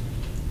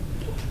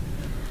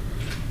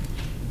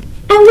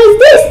 And with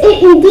this,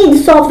 it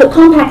indeed solves the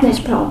compactness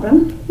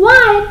problem.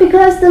 Why?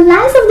 Because the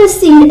length of the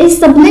seed is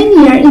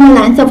sublinear in the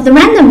length of the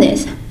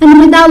randomness. And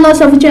without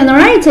loss of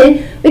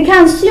generality, we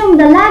can assume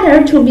the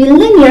latter to be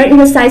linear in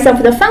the size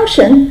of the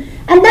function,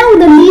 and that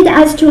would lead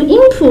us to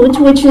input,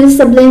 which is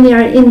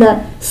sublinear in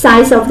the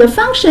size of the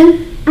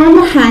function,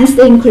 and hence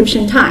the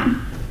encryption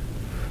time.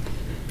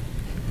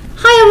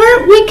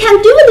 However, we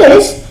can do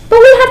this, but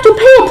we have to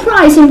pay a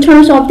price in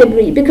terms of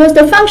degree, because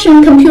the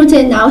function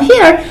computed now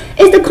here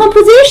is the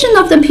composition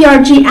of the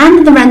PRG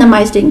and the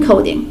randomized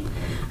encoding.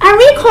 And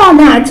recall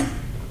that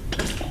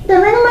the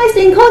randomized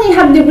encoding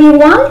have degree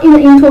 1 in the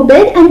input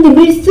bit and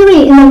degree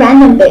 3 in the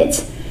random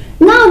bits.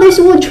 Now this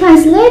will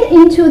translate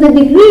into the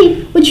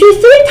degree, which is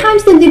 3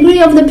 times the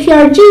degree of the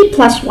PRG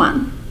plus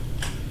 1.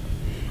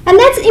 And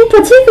that's in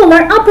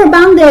particular upper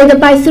bounded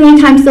by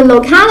 3 times the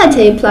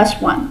locality plus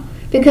 1,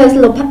 because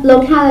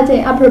locality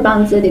upper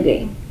bounds the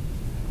degree.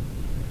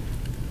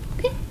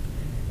 Okay?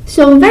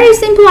 So very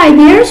simple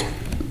ideas.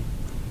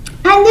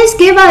 And this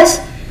gives us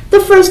the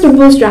first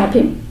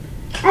bootstrapping.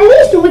 At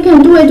least we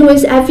can do it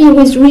with FE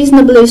with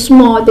reasonably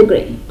small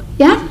degree.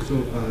 Yeah? So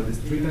this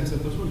 3 times the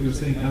first one, you're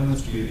saying L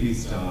has to be at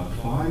least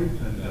 5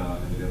 and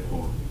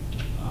therefore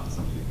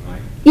something,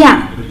 right?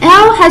 Yeah,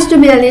 L has to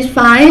be at least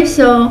 5,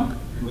 so...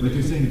 But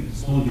you're saying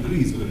small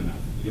degree is good enough.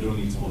 You don't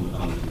need small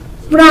locality.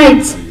 So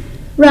right,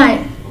 right.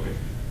 Okay.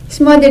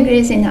 Small degree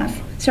is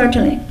enough,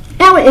 certainly.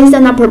 L is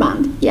an upper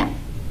bound, yeah.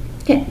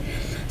 Okay.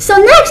 So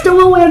next,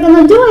 what we're going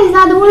to do is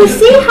that we'll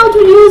see how to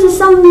use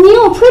some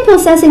new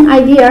preprocessing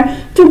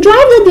idea to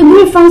drive the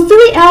degree from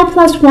 3L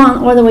plus 1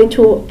 all the way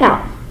to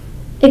L.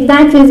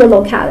 Exactly the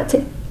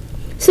locality.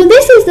 So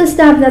this is the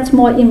step that's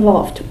more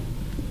involved.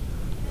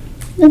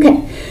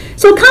 Okay,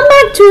 so come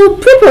back to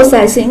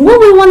preprocessing. What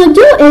we want to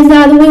do is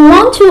that we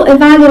want to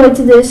evaluate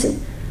this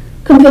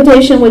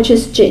computation, which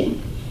is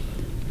G.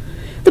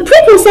 The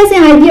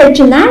preprocessing idea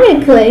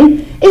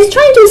generically is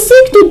trying to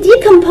seek to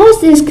decompose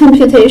this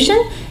computation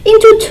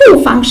into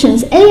 2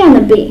 functions, A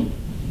and B,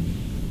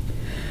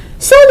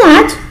 so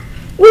that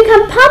we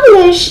can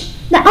publish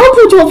the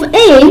output of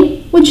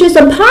A, which is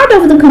a part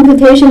of the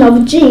computation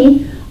of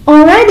G,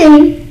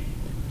 already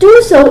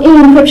do so in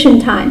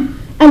encryption time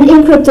and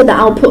encrypt the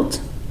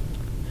output.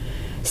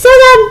 So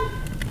that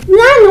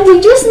then we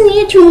just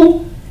need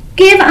to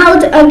give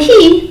out a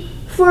key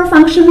for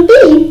function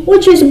B,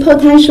 which is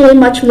potentially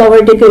much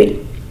lower degree.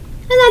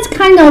 And that's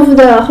kind of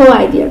the whole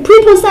idea.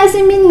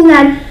 Preprocessing meaning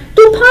that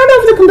do part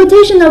of the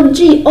computation of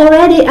G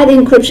already at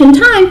encryption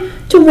time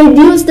to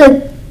reduce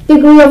the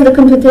degree of the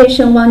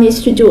computation one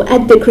needs to do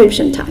at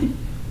decryption time.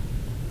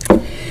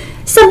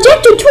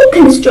 Subject to 2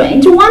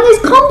 constraints. One is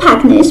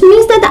compactness,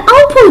 means that the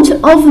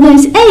output of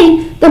this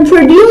A that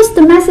produced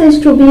the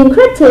message to be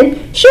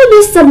encrypted should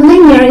be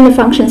sublinear in the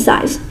function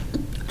size.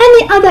 And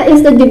the other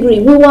is the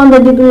degree. We want the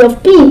degree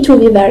of B to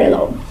be very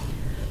low.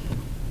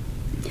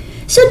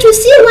 So to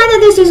see whether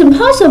this is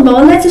possible,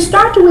 let's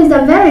start with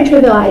a very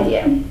trivial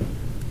idea.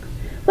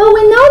 Well,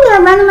 we know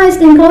that randomized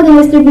encoding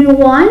is degree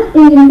 1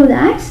 in input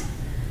X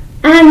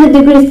and the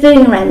degree 3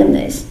 in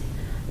randomness,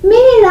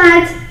 meaning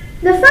that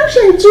the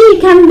function G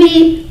can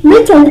be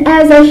written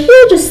as a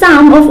huge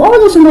sum of all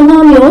those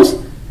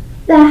monomials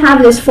that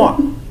have this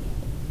form.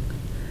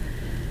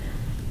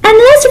 And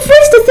let's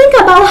first think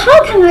about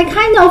how can I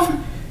kind of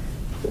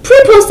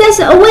preprocess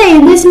away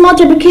this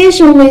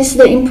multiplication with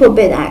the input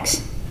bit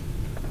X.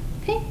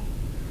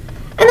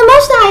 And the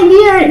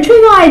most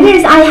trivial idea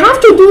is I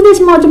have to do this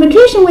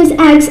multiplication with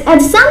X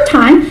at some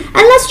time, and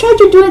let's try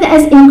to do it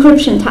as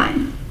encryption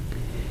time.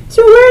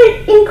 So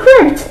we'll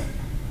encrypt,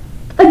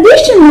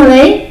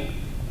 additionally,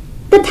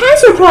 the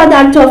tensor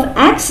product of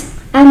X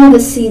and the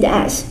seed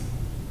S.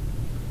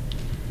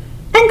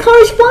 And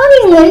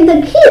correspondingly,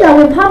 the key that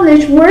we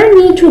publish will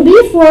need to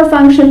be for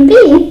function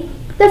B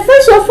that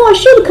first of all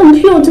should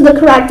compute the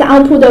correct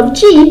output of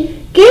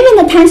G given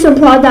the tensor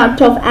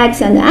product of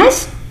X and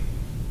S.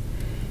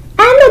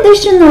 And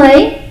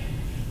additionally,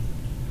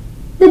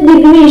 the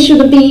degree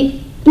should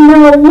be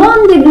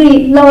 1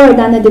 degree lower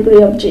than the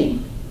degree of g,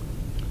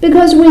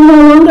 because we no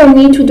longer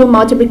need to do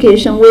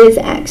multiplication with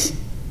x.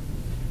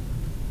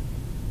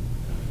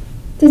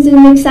 Does it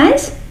make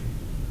sense?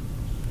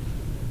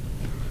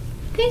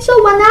 Okay,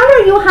 so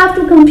whenever you have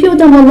to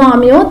compute a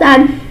monomial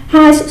that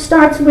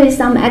starts with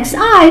some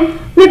xi,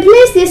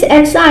 replace this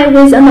xi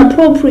with an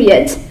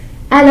appropriate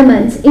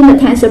element in the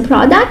tensor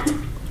product,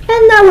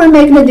 and that will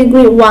make the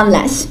degree 1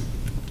 less.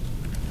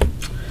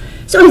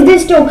 So is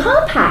this still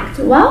compact?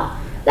 Well,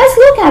 let's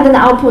look at the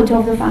output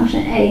of the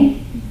function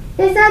a.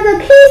 Is that the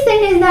key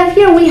thing is that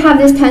here we have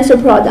this tensor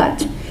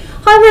product.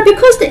 However,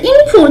 because the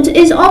input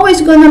is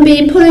always going to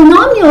be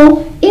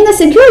polynomial in the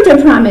security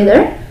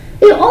parameter,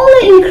 it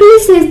only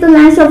increases the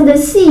length of the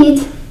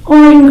seed or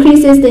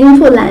increases the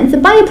input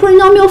length by a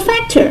polynomial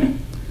factor.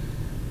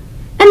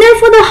 And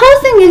therefore, the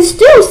whole thing is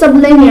still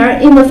sublinear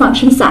in the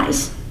function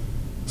size.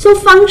 So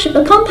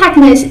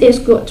compactness is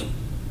good.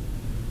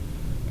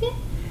 Okay?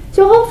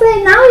 So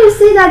hopefully now you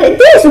see that it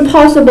is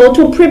possible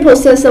to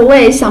preprocess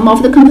away some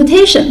of the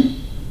computation.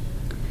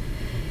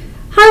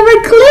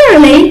 However,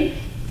 clearly,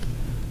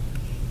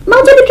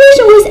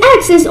 multiplication with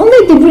x is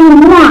only degree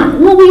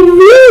 1. What we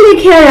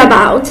really care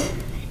about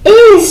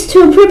is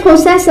to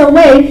preprocess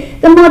away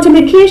the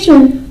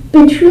multiplication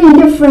between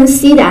different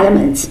seed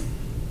elements.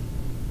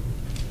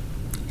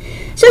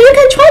 So you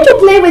can try to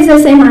play with the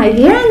same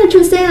idea and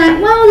to say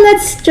that, well,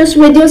 let's just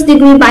reduce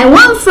degree by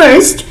 1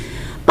 first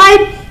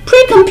by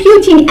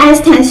pre-computing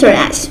S tensor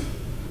S.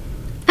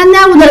 And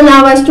that would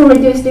allow us to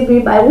reduce degree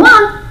by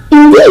 1,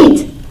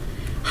 indeed.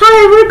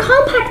 However,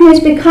 compactness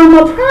becomes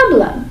a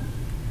problem.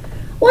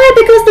 Why?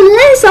 Because the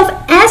length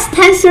of S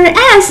tensor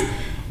S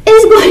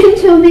is going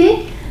to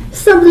be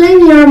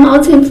sublinear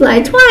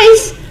multiplied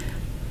twice,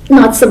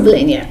 not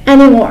sublinear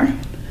anymore.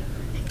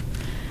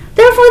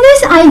 Therefore,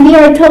 this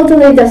idea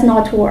totally does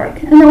not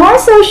work. And it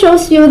also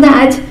shows you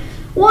that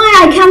why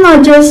I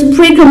cannot just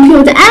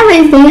pre-compute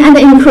everything and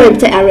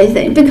encrypt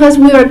everything, because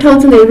we will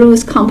totally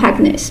lose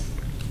compactness.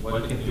 Why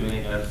can't you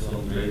make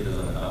epsilon greater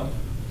than half?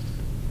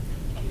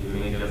 If you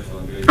make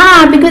epsilon greater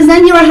Because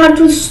then you will have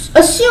to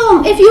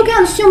assume, if you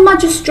can assume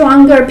much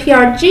stronger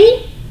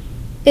PRG,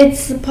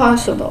 it's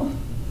possible.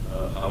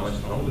 how much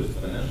stronger is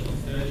exponential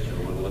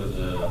integration? What is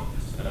the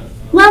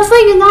exponential? Well, for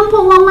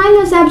example, 1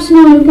 minus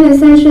epsilon, you can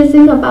essentially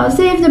think about,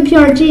 say if the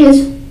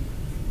PRG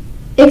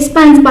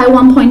expands by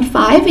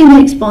 1.5 in the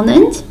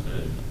exponent,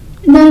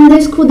 then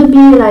this could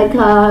be like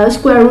a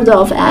square root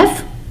of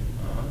f.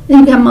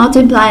 You can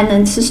multiply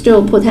and it's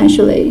still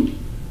potentially.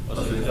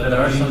 So there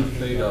are some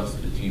trade-offs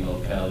between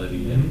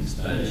locality and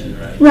expansion,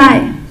 right?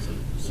 Right.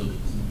 So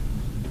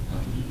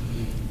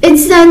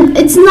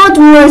It's not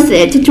worth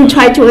it to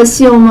try to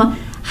assume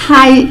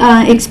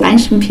high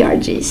expansion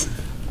PRGs.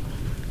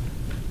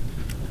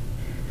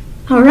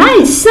 All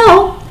right,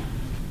 so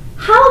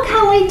how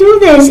can we do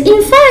this?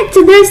 In fact,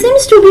 there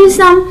seems to be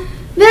some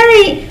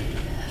very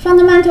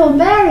fundamental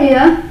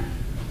barrier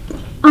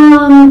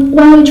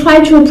when we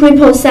try to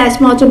preprocess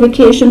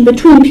multiplication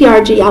between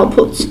PRG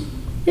outputs.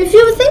 If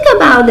you think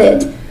about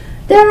it,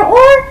 there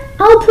are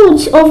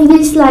outputs of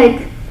this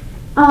like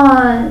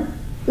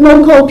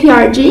local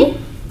PRG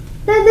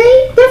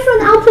that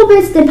different output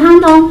bits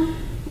depend on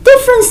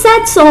different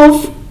sets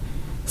of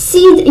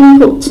seed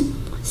input,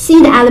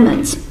 seed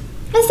elements.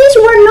 And since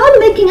we're not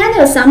making any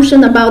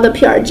assumption about the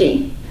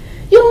PRG,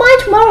 you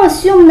might more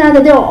assume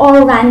that they're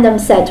all random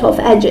set of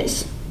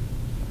edges.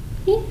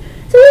 Okay?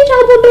 So each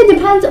output bit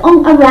depends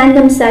on a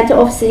random set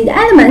of seed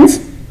elements.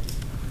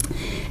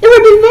 It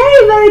would be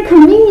very, very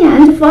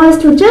convenient for us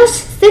to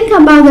just think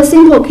about the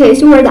simple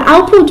case where the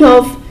output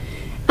of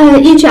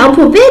each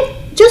output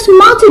bit just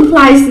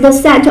multiplies the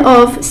set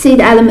of seed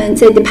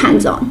elements it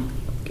depends on.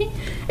 Okay?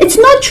 It's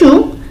not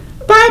true,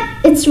 but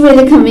it's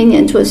really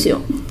convenient to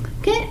assume.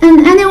 Okay?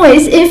 And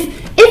anyways, if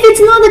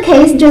it's not the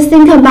case, just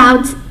think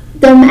about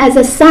them as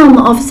a sum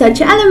of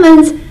such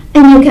elements,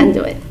 and you can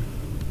do it.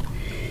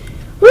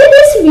 With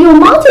this view,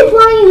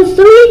 multiplying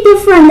 3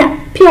 different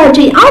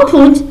PRG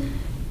outputs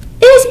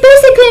is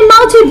basically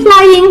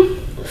multiplying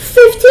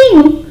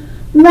 15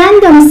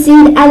 random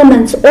seed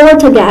elements all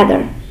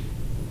together.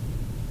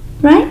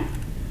 Right?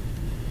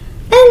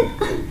 And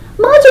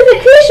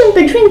multiplication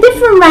between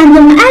different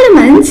random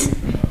elements,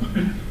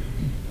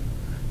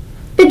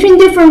 between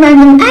different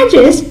random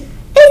edges,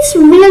 it's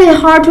really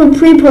hard to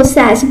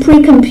preprocess,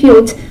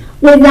 pre-compute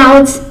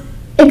without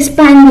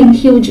expanding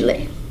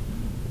hugely.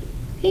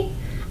 Okay?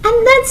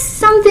 And that's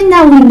something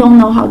that we don't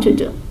know how to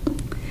do.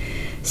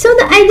 So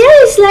the idea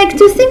is like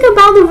to think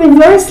about the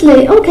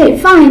reversely. Okay,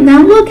 fine,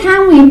 now what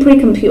can we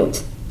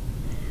pre-compute?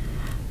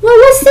 Well,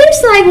 what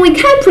seems like we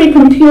can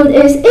pre-compute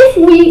is if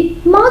we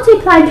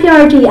multiply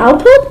PRG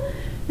output,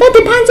 that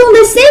depends on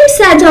the same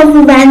set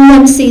of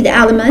random seed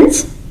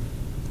elements,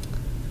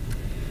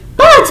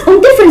 but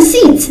on different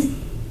seeds.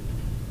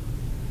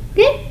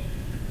 Okay?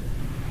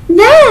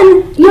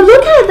 Then you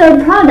look at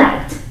their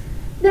product.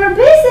 They're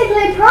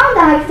basically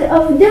product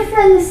of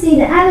different seed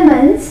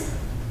elements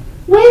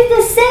with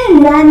the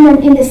same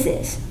random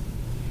indices.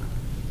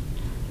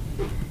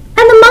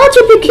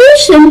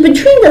 multiplication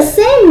between the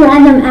same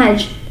random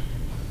edge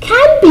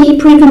can be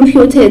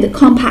pre-computed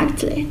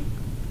compactly.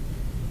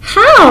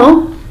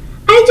 How?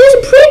 I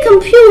just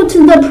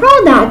pre-compute the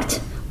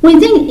product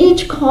within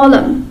each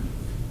column.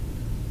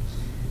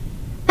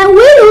 And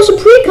with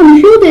those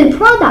pre-computed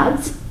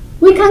products,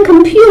 we can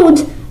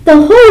compute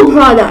the whole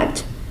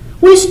product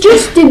with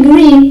just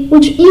degree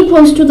which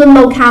equals to the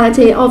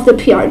locality of the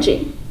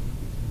PRG.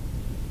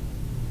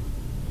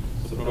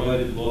 So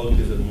provided log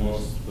is at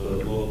most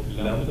log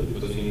lambda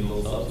because you need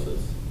all subsets.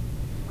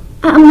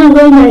 I'm not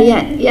going there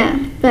yet, yeah,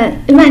 but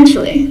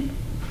eventually.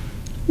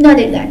 Not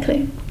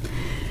exactly.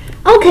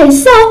 Okay,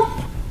 so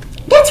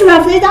that's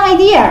roughly the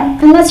idea.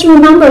 And let's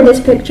remember this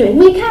picture.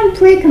 We can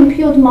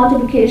pre-compute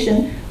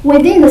multiplication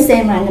within the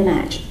same random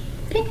edge.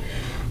 Okay?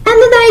 And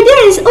the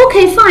idea is,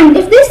 okay, fine,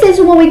 if this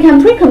is what we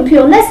can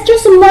pre-compute, let's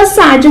just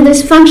massage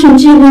this function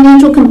g we need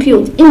to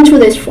compute into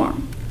this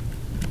form.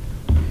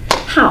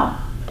 How?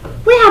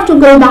 We have to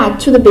go back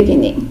to the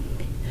beginning.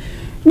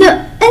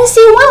 The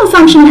NC1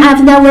 function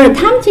f that we're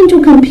attempting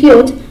to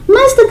compute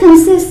must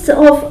consist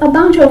of a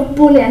bunch of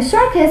Boolean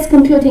circuits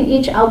computing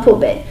each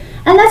output bit.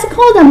 And let's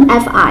call them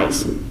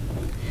FIs.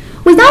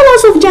 Without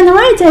loss of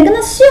generality, I can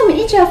assume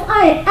each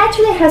FI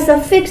actually has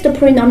a fixed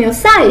polynomial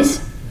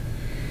size.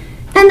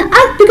 And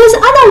because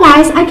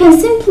otherwise, I can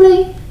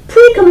simply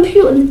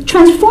pre-compute,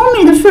 transform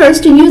it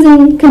first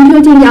using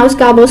computing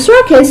Gauss-Gabor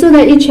circuit so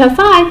that each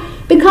FI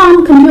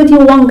become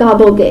computing one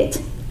Gabor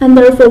gate, and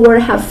therefore will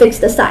have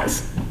fixed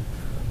size.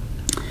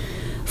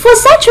 For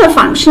such a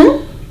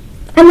function,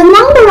 and the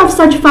number of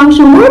such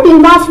function will be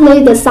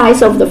roughly the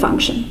size of the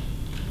function.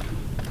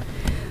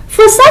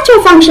 For such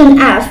a function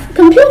f,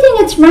 computing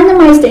its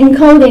randomized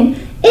encoding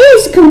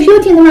is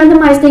computing the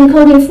randomized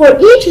encoding for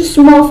each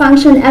small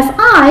function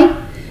fi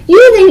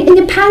using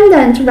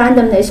independent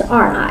randomness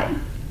Ri.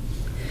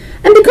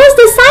 And because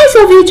the size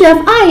of each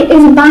fi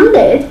is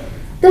bounded,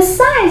 the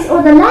size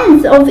or the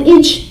length of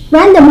each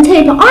random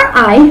tape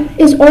Ri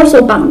is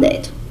also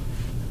bounded.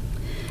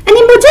 And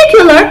in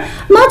particular,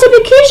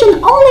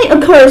 multiplication only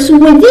occurs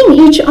within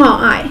each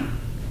Ri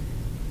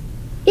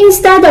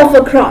instead of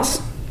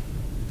across.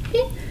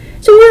 Okay?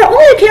 So we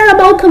only care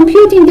about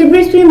computing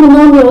degree 3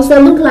 monomials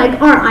that look like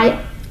Rij,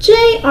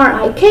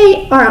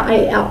 Rik,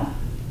 Ral.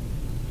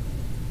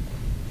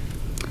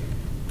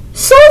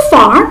 So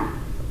far,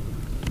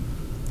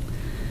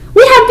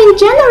 we have been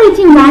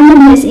generating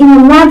randomness in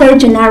a rather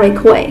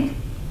generic way.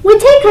 We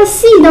take a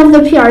seed of the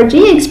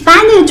PRG,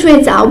 expand it to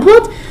its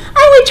output,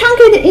 and we chop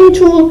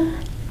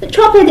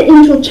it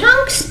into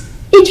chunks.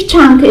 Each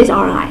chunk is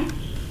Ri.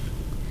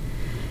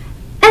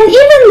 And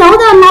even though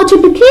that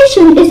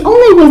multiplication is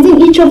only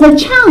within each of the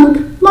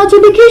chunk,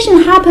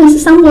 multiplication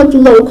happens somewhat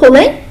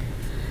locally,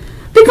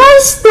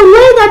 because the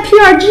way that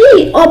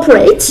PRG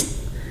operates,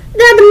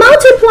 that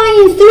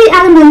multiplying 3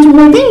 elements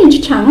within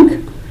each chunk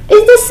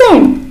is the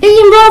same. It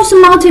involves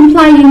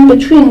multiplying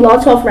between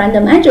lots of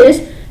random edges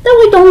that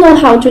we don't know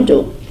how to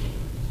do,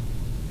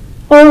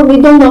 or we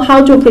don't know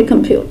how to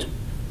pre-compute.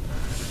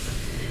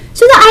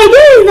 So the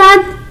idea is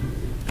that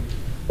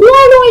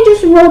why don't we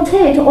just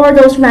rotate all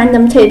those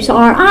random tapes Ri,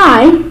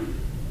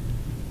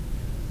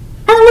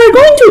 and we're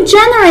going to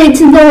generate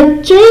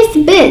the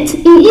jth bit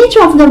in each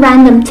of the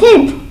random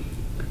tape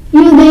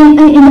using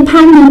an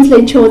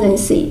independently chosen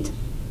seed.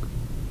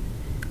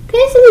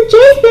 Okay, so the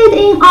jth bit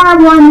in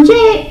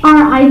R1j,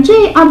 Rij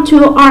up to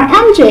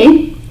Rmj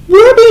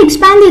will be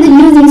expanded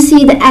using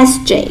seed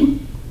Sj.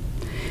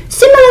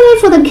 Similarly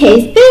for the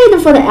kth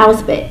bit, for the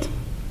lth bit.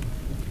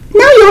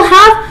 Now you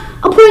have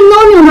a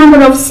polynomial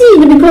number of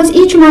seed because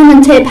each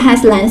random tape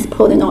has length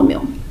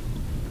polynomial.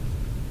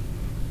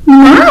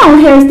 Now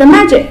here's the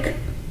magic.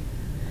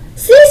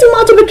 Since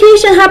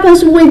multiplication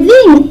happens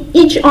within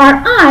each Ri,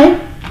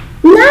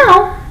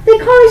 now the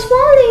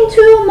corresponding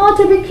to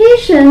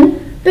multiplication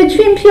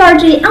between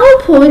PRG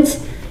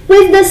outputs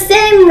with the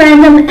same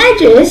random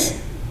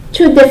edges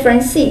to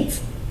different seeds.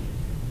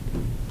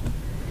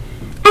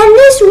 And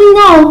this we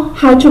know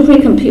how to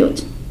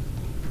pre-compute.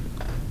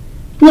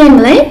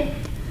 Namely,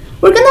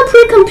 we're going to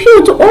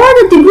pre-compute all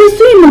the degree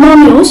 3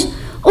 monomials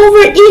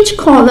over each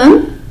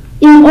column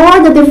in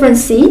all the different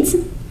seeds.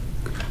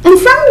 And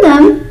from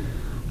them,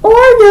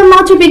 all the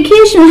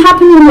multiplication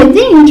happening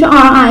within each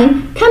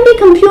Ri can be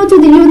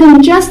computed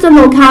using just the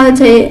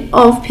locality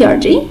of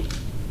PRG.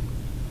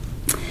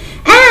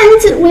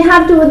 And we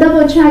have to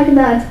double check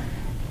that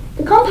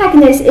the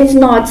compactness is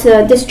not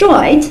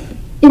destroyed,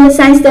 in the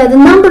sense that the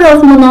number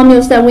of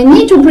monomials that we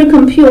need to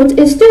pre-compute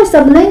is still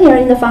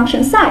sublinear in the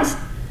function size.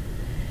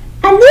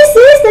 And this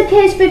is the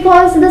case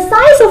because the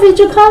size of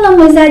each column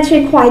is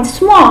actually quite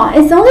small.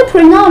 It's only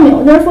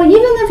polynomial. Therefore,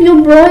 even if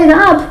you blow it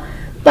up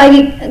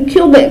by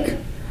cubic,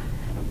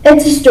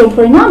 it's still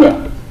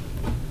polynomial.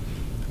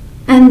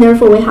 And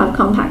therefore, we have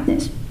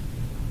compactness.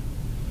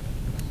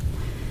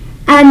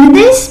 And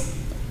this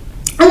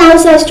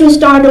allows us to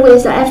start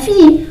with a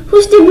Fe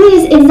whose degree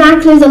is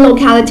exactly the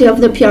locality of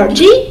the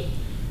PRG.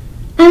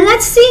 And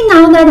let's see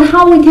now that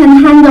how we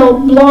can handle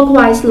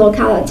blockwise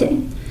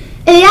locality.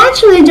 It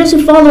actually just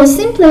follows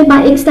simply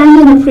by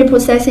extending the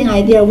pre-processing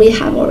idea we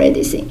have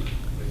already seen.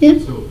 Yeah?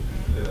 So,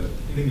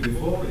 I think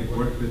before it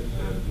worked with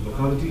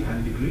locality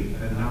and degree,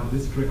 and now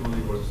this trick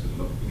only works with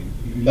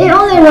locality. It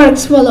only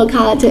works for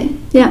locality.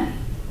 Yeah.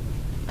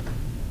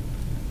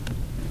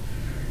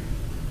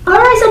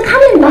 Alright, so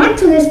coming back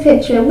to this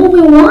picture, what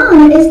we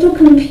want is to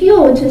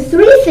compute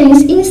 3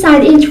 things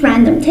inside each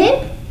random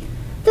tape.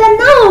 Then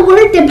now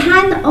we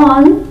depend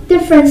on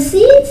different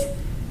seeds,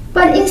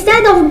 but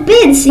instead of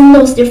bits in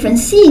those different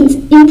seeds,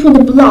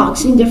 input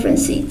blocks in different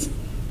seeds.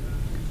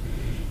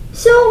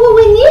 So what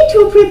we need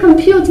to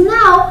pre-compute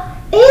now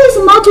is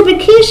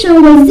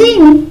multiplication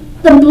within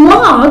the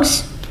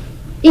blocks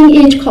in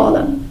each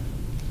column.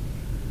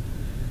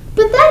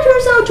 But that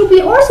turns out to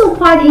be also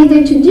quite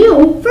easy to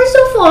do. First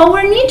of all,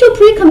 we need to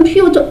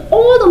pre-compute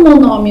all the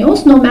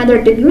monomials, no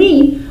matter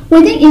degree,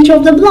 within each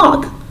of the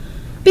block.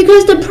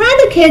 Because the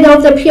predicate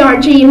of the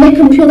PRG may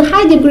compute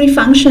high-degree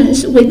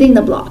functions within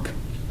the block.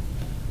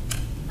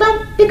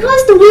 But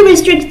because we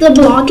restrict the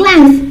block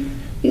length,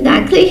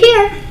 exactly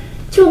here,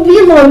 to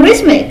be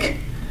logarithmic,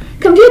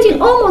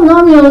 computing all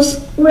monomials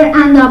will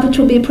end up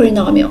to be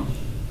polynomial.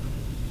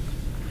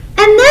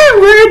 And then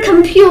we'll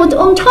compute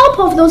on top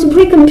of those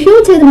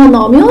pre-computed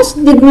monomials,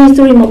 degree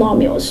 3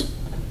 monomials.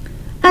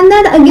 And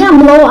then again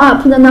blow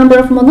up the number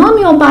of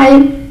monomial by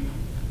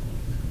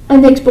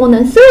an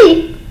exponent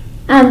 3,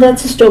 and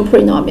that's still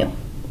polynomial.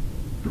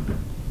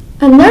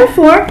 And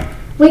therefore,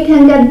 we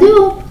can get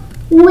do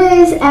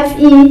with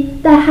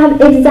FE that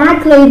have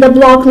exactly the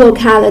block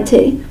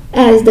locality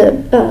as the,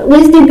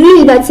 with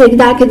degree that's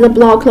exactly the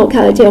block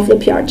locality of the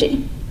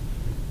PRG.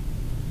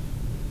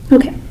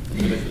 Okay.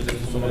 Just to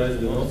summarize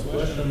the last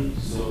question,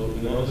 so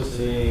in order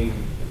saying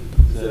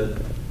that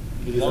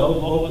without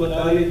block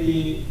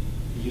locality,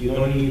 you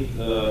don't need,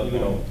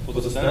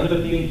 for the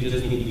standard thing, you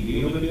just need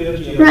degree of the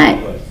PRG.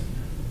 Right.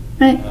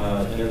 Right.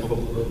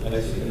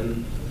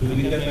 And do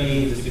we have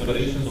any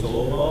separations of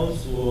all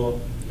bounds for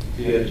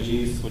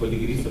PRGs, for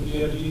degrees of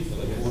PRGs?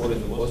 Like, what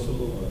is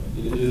possible?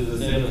 Is it the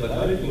same as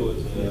locality or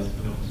it's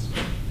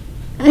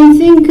I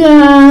think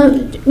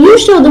you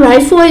showed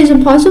right 4 is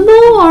possible,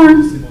 or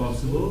It's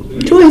impossible.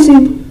 2 is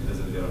impossible.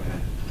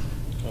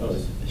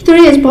 3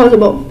 is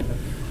possible.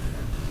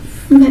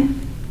 Okay.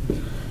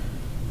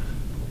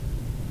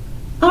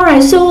 All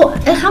right. So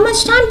how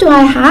much time do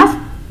I have?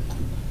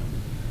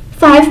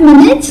 5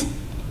 minutes.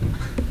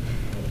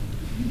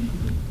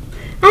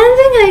 I don't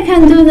think I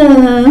can do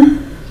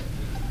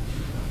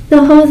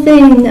the whole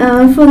thing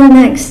for the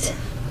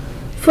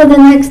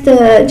next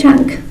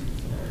chunk.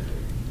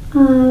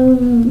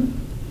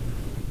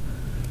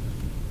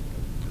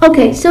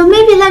 Okay, so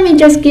maybe let me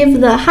just give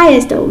the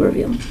highest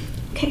overview.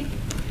 Okay,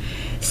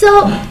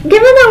 so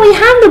given that we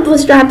have the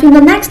bootstrapping,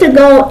 the next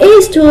goal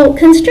is to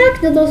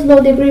construct those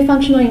low-degree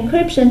functional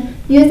encryption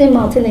using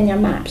multilinear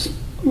maps.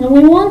 And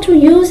we want to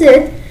use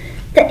it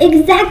the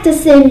exact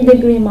same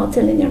degree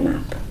multilinear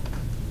map.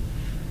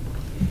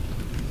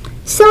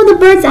 So the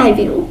bird's eye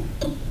view.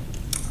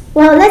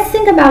 Well, let's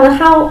think about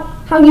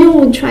how you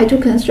would try to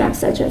construct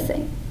such a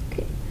thing.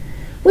 Okay.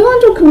 We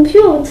want to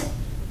compute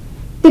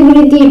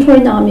degree D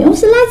polynomials.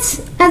 So let's,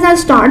 as a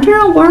starter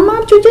or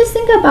warm-up, to just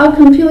think about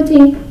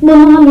computing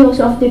monomials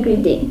of degree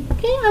D.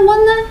 Okay, I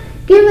want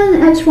to,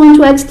 given x1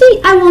 to xt,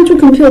 I want to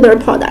compute their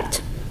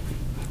product.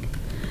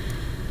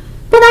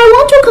 But I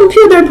want to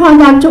compute their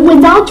product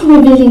without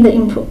revealing the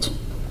input.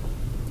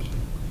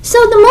 So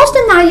the most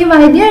naive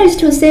idea is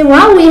to say,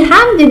 well, we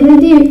have degree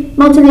D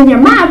multilinear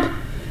map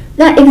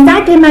that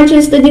exactly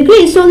matches the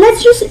degree, so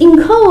let's just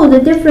encode the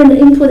different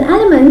input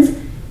elements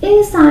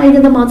inside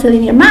the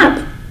multilinear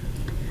map.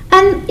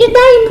 And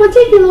that in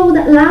particular would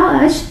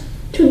allow us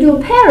to do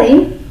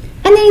pairing,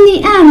 and in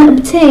the end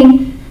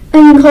obtain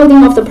an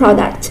encoding of the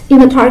product in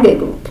the target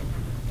group.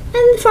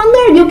 And from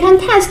there you can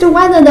test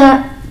whether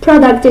the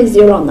product is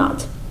 0 or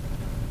not.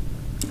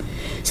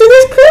 So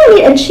this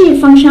clearly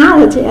achieves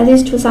functionality, at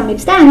least to some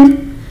extent,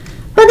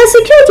 but the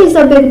security is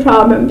a big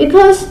problem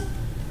because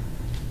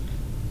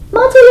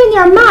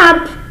multilinear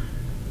map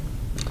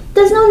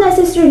does not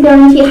necessarily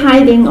guarantee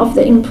hiding of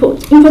the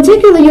input. In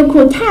particular, you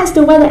could test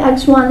whether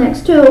x1,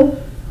 x2,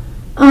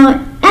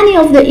 any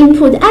of the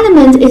input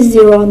element is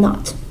 0 or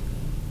not.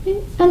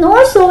 And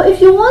also,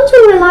 if you want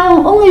to rely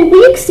on only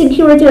weak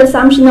security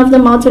assumption of the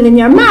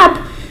multilinear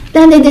map,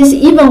 then it is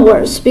even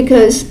worse,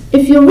 because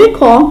if you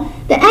recall,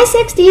 the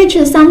SXDH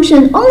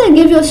assumption only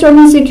gives you a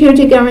certain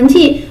security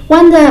guarantee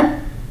when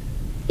the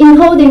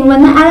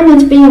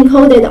elements being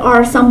encoded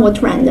are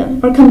somewhat random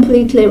or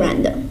completely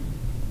random.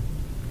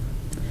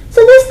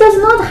 So this does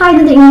not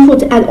hide the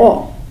input at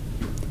all.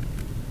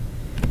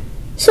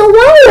 So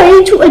one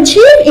way to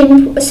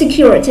achieve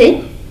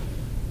security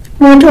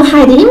or to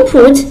hide the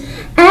input,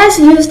 as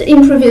used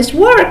in previous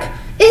work,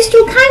 is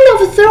to kind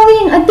of throw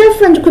in a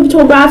different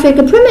cryptographic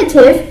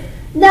primitive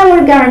that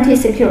will guarantee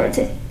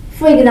security.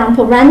 For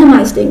example,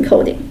 randomized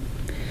encoding.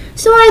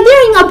 So idea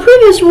in our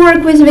previous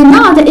work with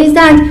Vinod is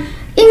that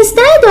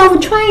instead of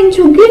trying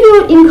to give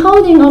you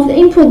encoding of the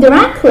input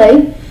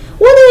directly,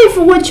 What if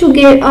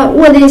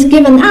what is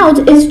given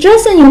out is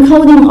just an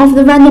encoding of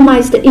the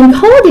randomized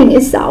encoding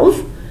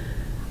itself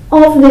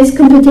of this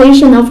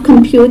computation of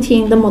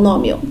computing the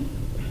monomial?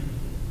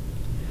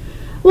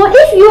 Well,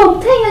 if you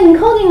obtain an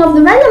encoding of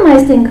the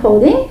randomized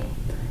encoding,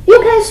 you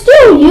can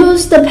still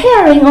use the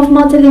pairing of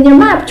multilinear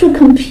map to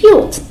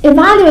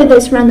evaluate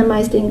this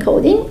randomized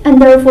encoding,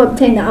 and therefore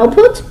obtain the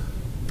output.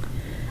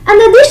 And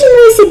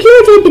additionally,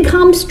 security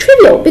becomes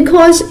trivial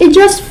because it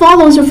just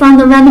follows from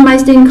the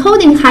randomized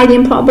encoding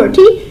hiding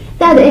property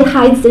that it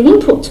hides the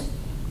input.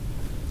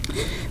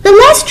 The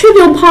less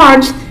trivial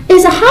part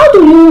is how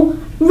do you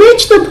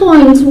reach the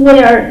point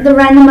where the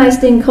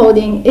randomized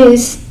encoding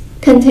is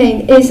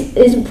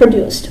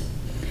produced.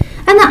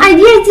 And the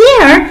idea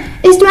there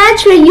is to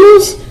actually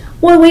use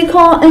what we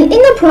call an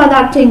inner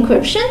product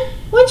encryption,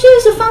 which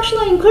is a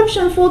functional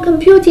encryption for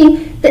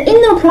computing the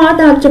inner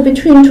product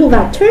between two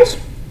vectors.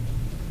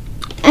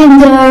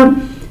 And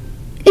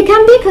it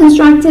can be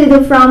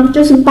constructed from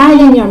just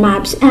bilinear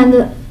maps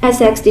and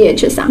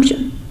SXDH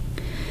assumption.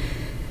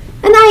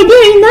 An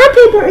idea in that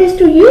paper is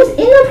to use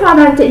inner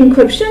product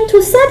encryption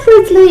to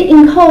separately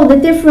encode the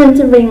different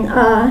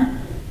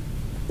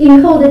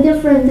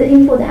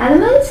input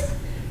elements,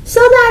 so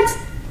that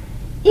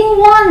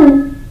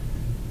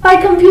by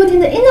computing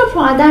the inner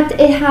product,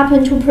 it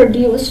happened to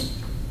produce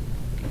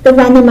the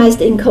randomized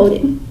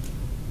encoding.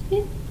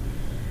 Okay.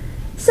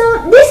 So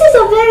this is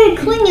a very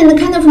clean and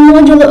kind of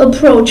modular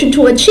approach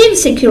to achieve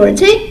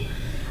security.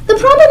 The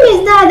problem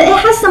is that it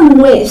has some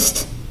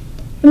waste.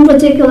 In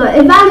particular,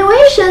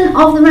 evaluation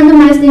of the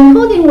randomized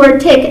encoding will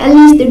take at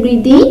least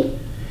degree D.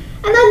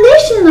 And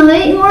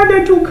additionally, in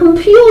order to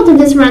compute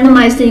this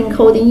randomized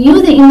encoding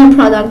using inner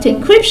product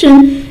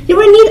encryption, you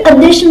will need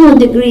additional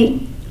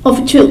degree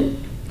of 2.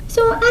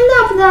 So end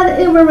up that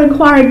it will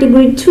require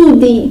degree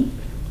 2D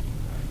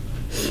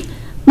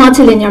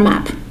multilinear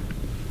map.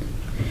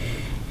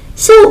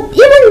 So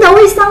even though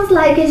it sounds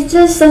like it's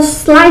just a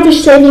slight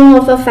shaving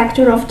of a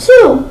factor of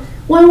 2,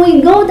 when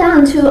we go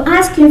down to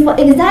asking for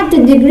exact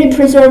degree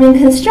preserving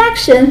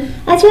construction,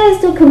 actually has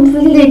to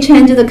completely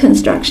change the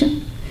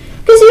construction.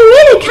 Because you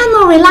really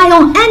cannot rely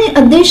on any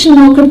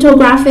additional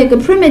cryptographic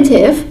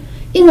primitive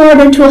in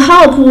order to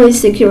help with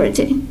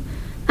security.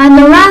 And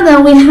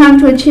rather, we have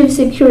to achieve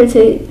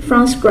security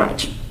from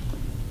scratch.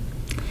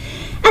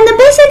 And the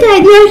basic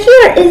idea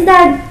here is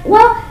that,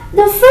 well,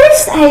 the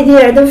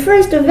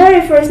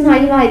very first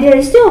naive idea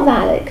is still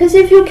valid. Because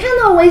if you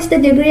cannot waste a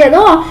degree at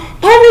all,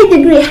 every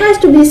degree has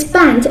to be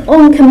spent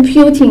on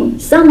computing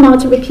some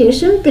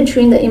multiplication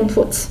between the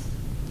inputs.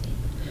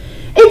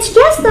 It's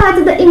just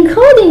that the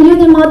encoding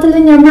using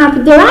multilinear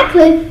map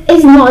directly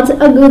is not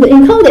a good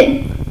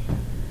encoding.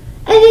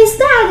 And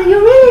instead,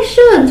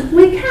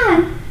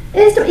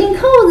 is to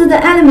encode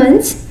the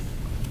elements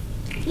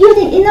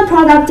using inner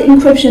product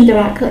encryption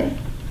directly.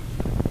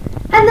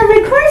 And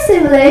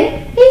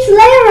recursively, each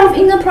layer of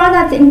inner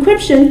product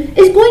encryption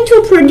is going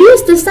to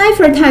produce the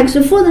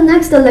ciphertext for the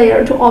next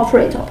layer to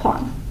operate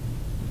upon.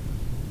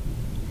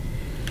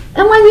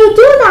 And when you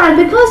do that,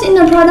 because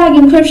inner product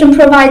encryption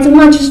provides a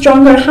much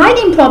stronger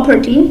hiding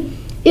property,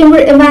 it will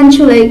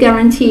eventually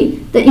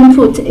guarantee the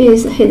input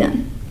is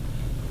hidden.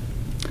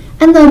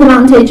 And the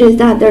advantage is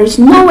that there's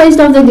no waste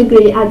of the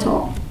degree at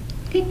all.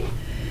 Okay.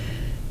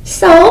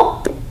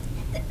 So,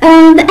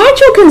 the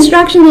actual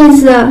construction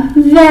is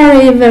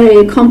very,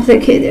 very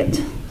complicated.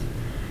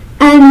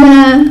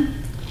 And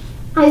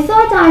I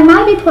thought it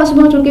might be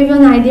possible to give you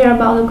an idea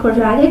about the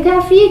quadratic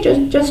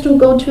FE, just to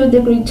go to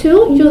degree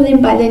 2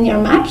 using bilinear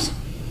maps.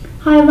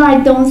 However, I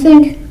don't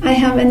think I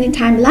have any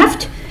time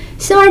left,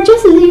 so I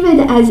just leave it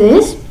as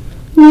is.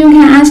 You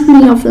can ask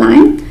me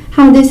offline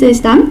how this is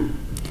done,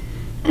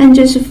 and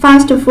just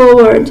fast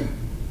forward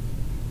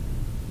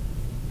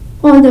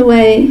all the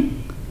way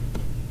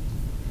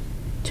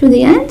to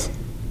the end.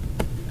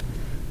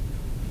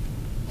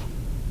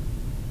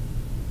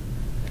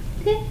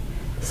 Okay,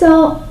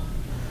 so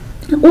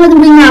what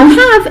we now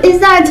have is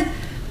that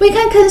we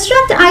can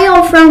construct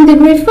I/O from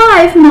degree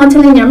 5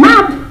 multilinear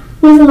map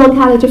with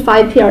locality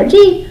 5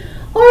 PRG,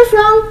 or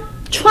from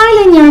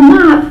trilinear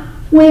map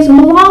with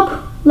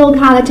block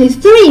locality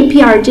 3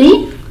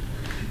 PRG.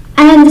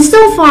 And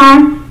so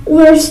far,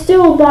 we're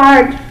still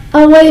barred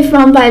away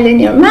from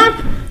bilinear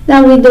map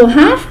that we do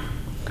have.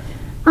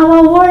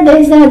 Our word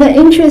is at the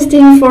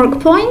interesting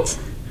fork point,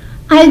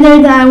 either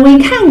that we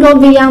can go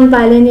beyond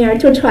bilinear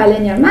to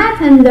trilinear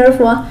map, and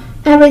therefore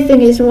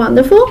everything is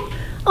wonderful,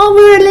 or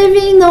we're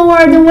living in a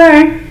world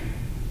where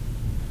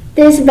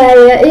this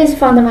barrier is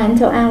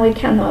fundamental and we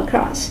cannot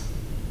cross.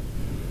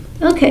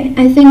 Okay,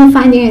 I think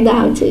finding it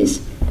out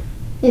is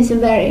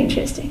very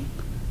interesting.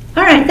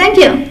 All right, thank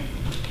you.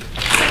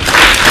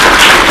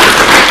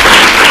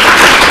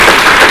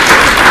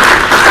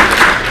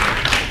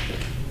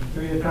 So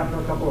we have time for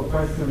a couple of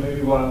questions,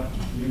 maybe while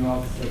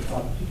sets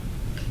up.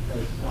 Do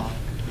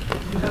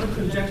you have a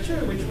conjecture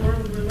which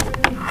world we're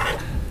living in?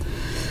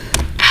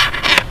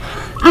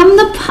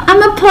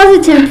 I'm a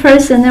positive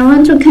person. I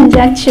want to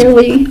conjecture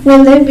we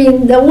live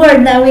in the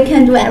world that we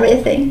can do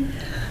everything.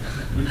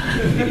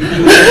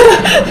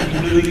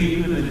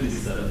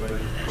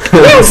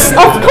 Yes,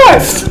 of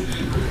course.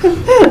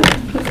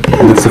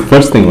 That's the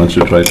first thing one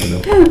should try to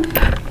know.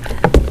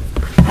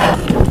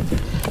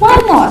 Why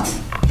not?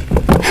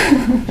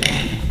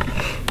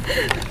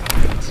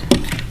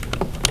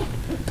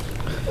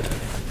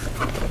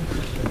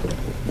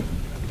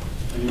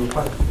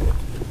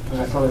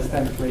 So let's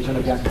stand for each other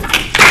again.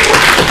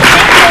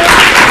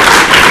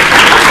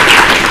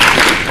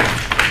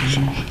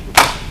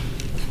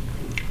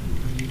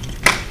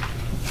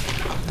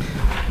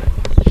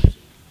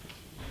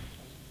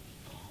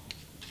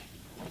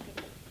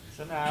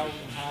 So now we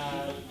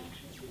have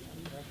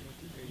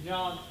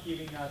not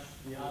giving us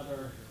the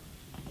other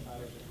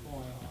side of the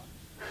coin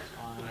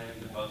on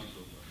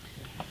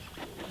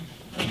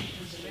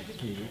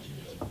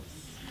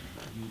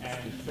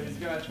and so it's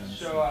going to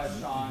show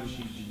us on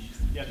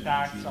the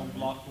attacks on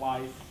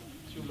blockwise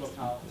two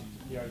local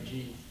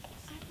PRGs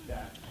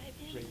that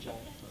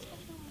Rachel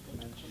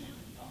mentioned.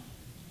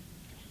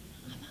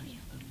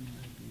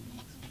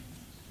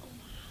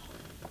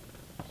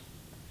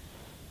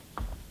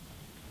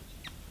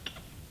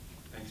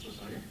 Thanks,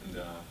 Rosario, and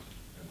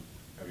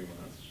everyone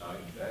else, Shai,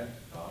 Zed,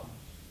 Tom,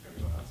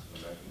 everyone else who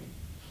was there for me.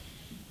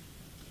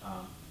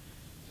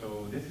 So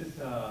this is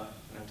an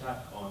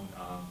attack on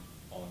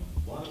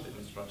one of the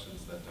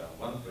instructions that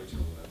one of Rachel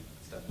and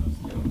Stephanos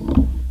given,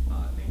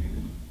 namely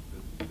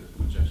the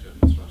projection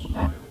instruction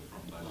IO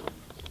from Bible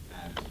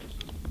and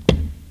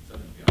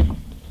certain PRGs.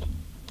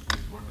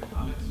 Please work with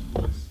Alex, who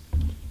is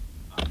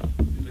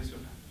place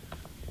your hand.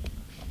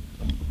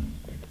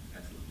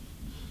 Excellent.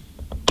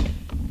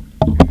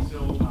 Okay, so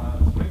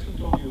Rachel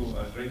told you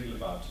a great deal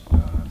about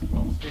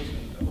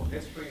obfuscation, about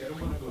history. I don't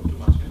want to go too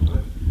much into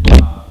it.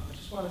 I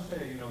just want to say,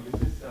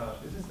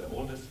 this is the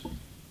oldest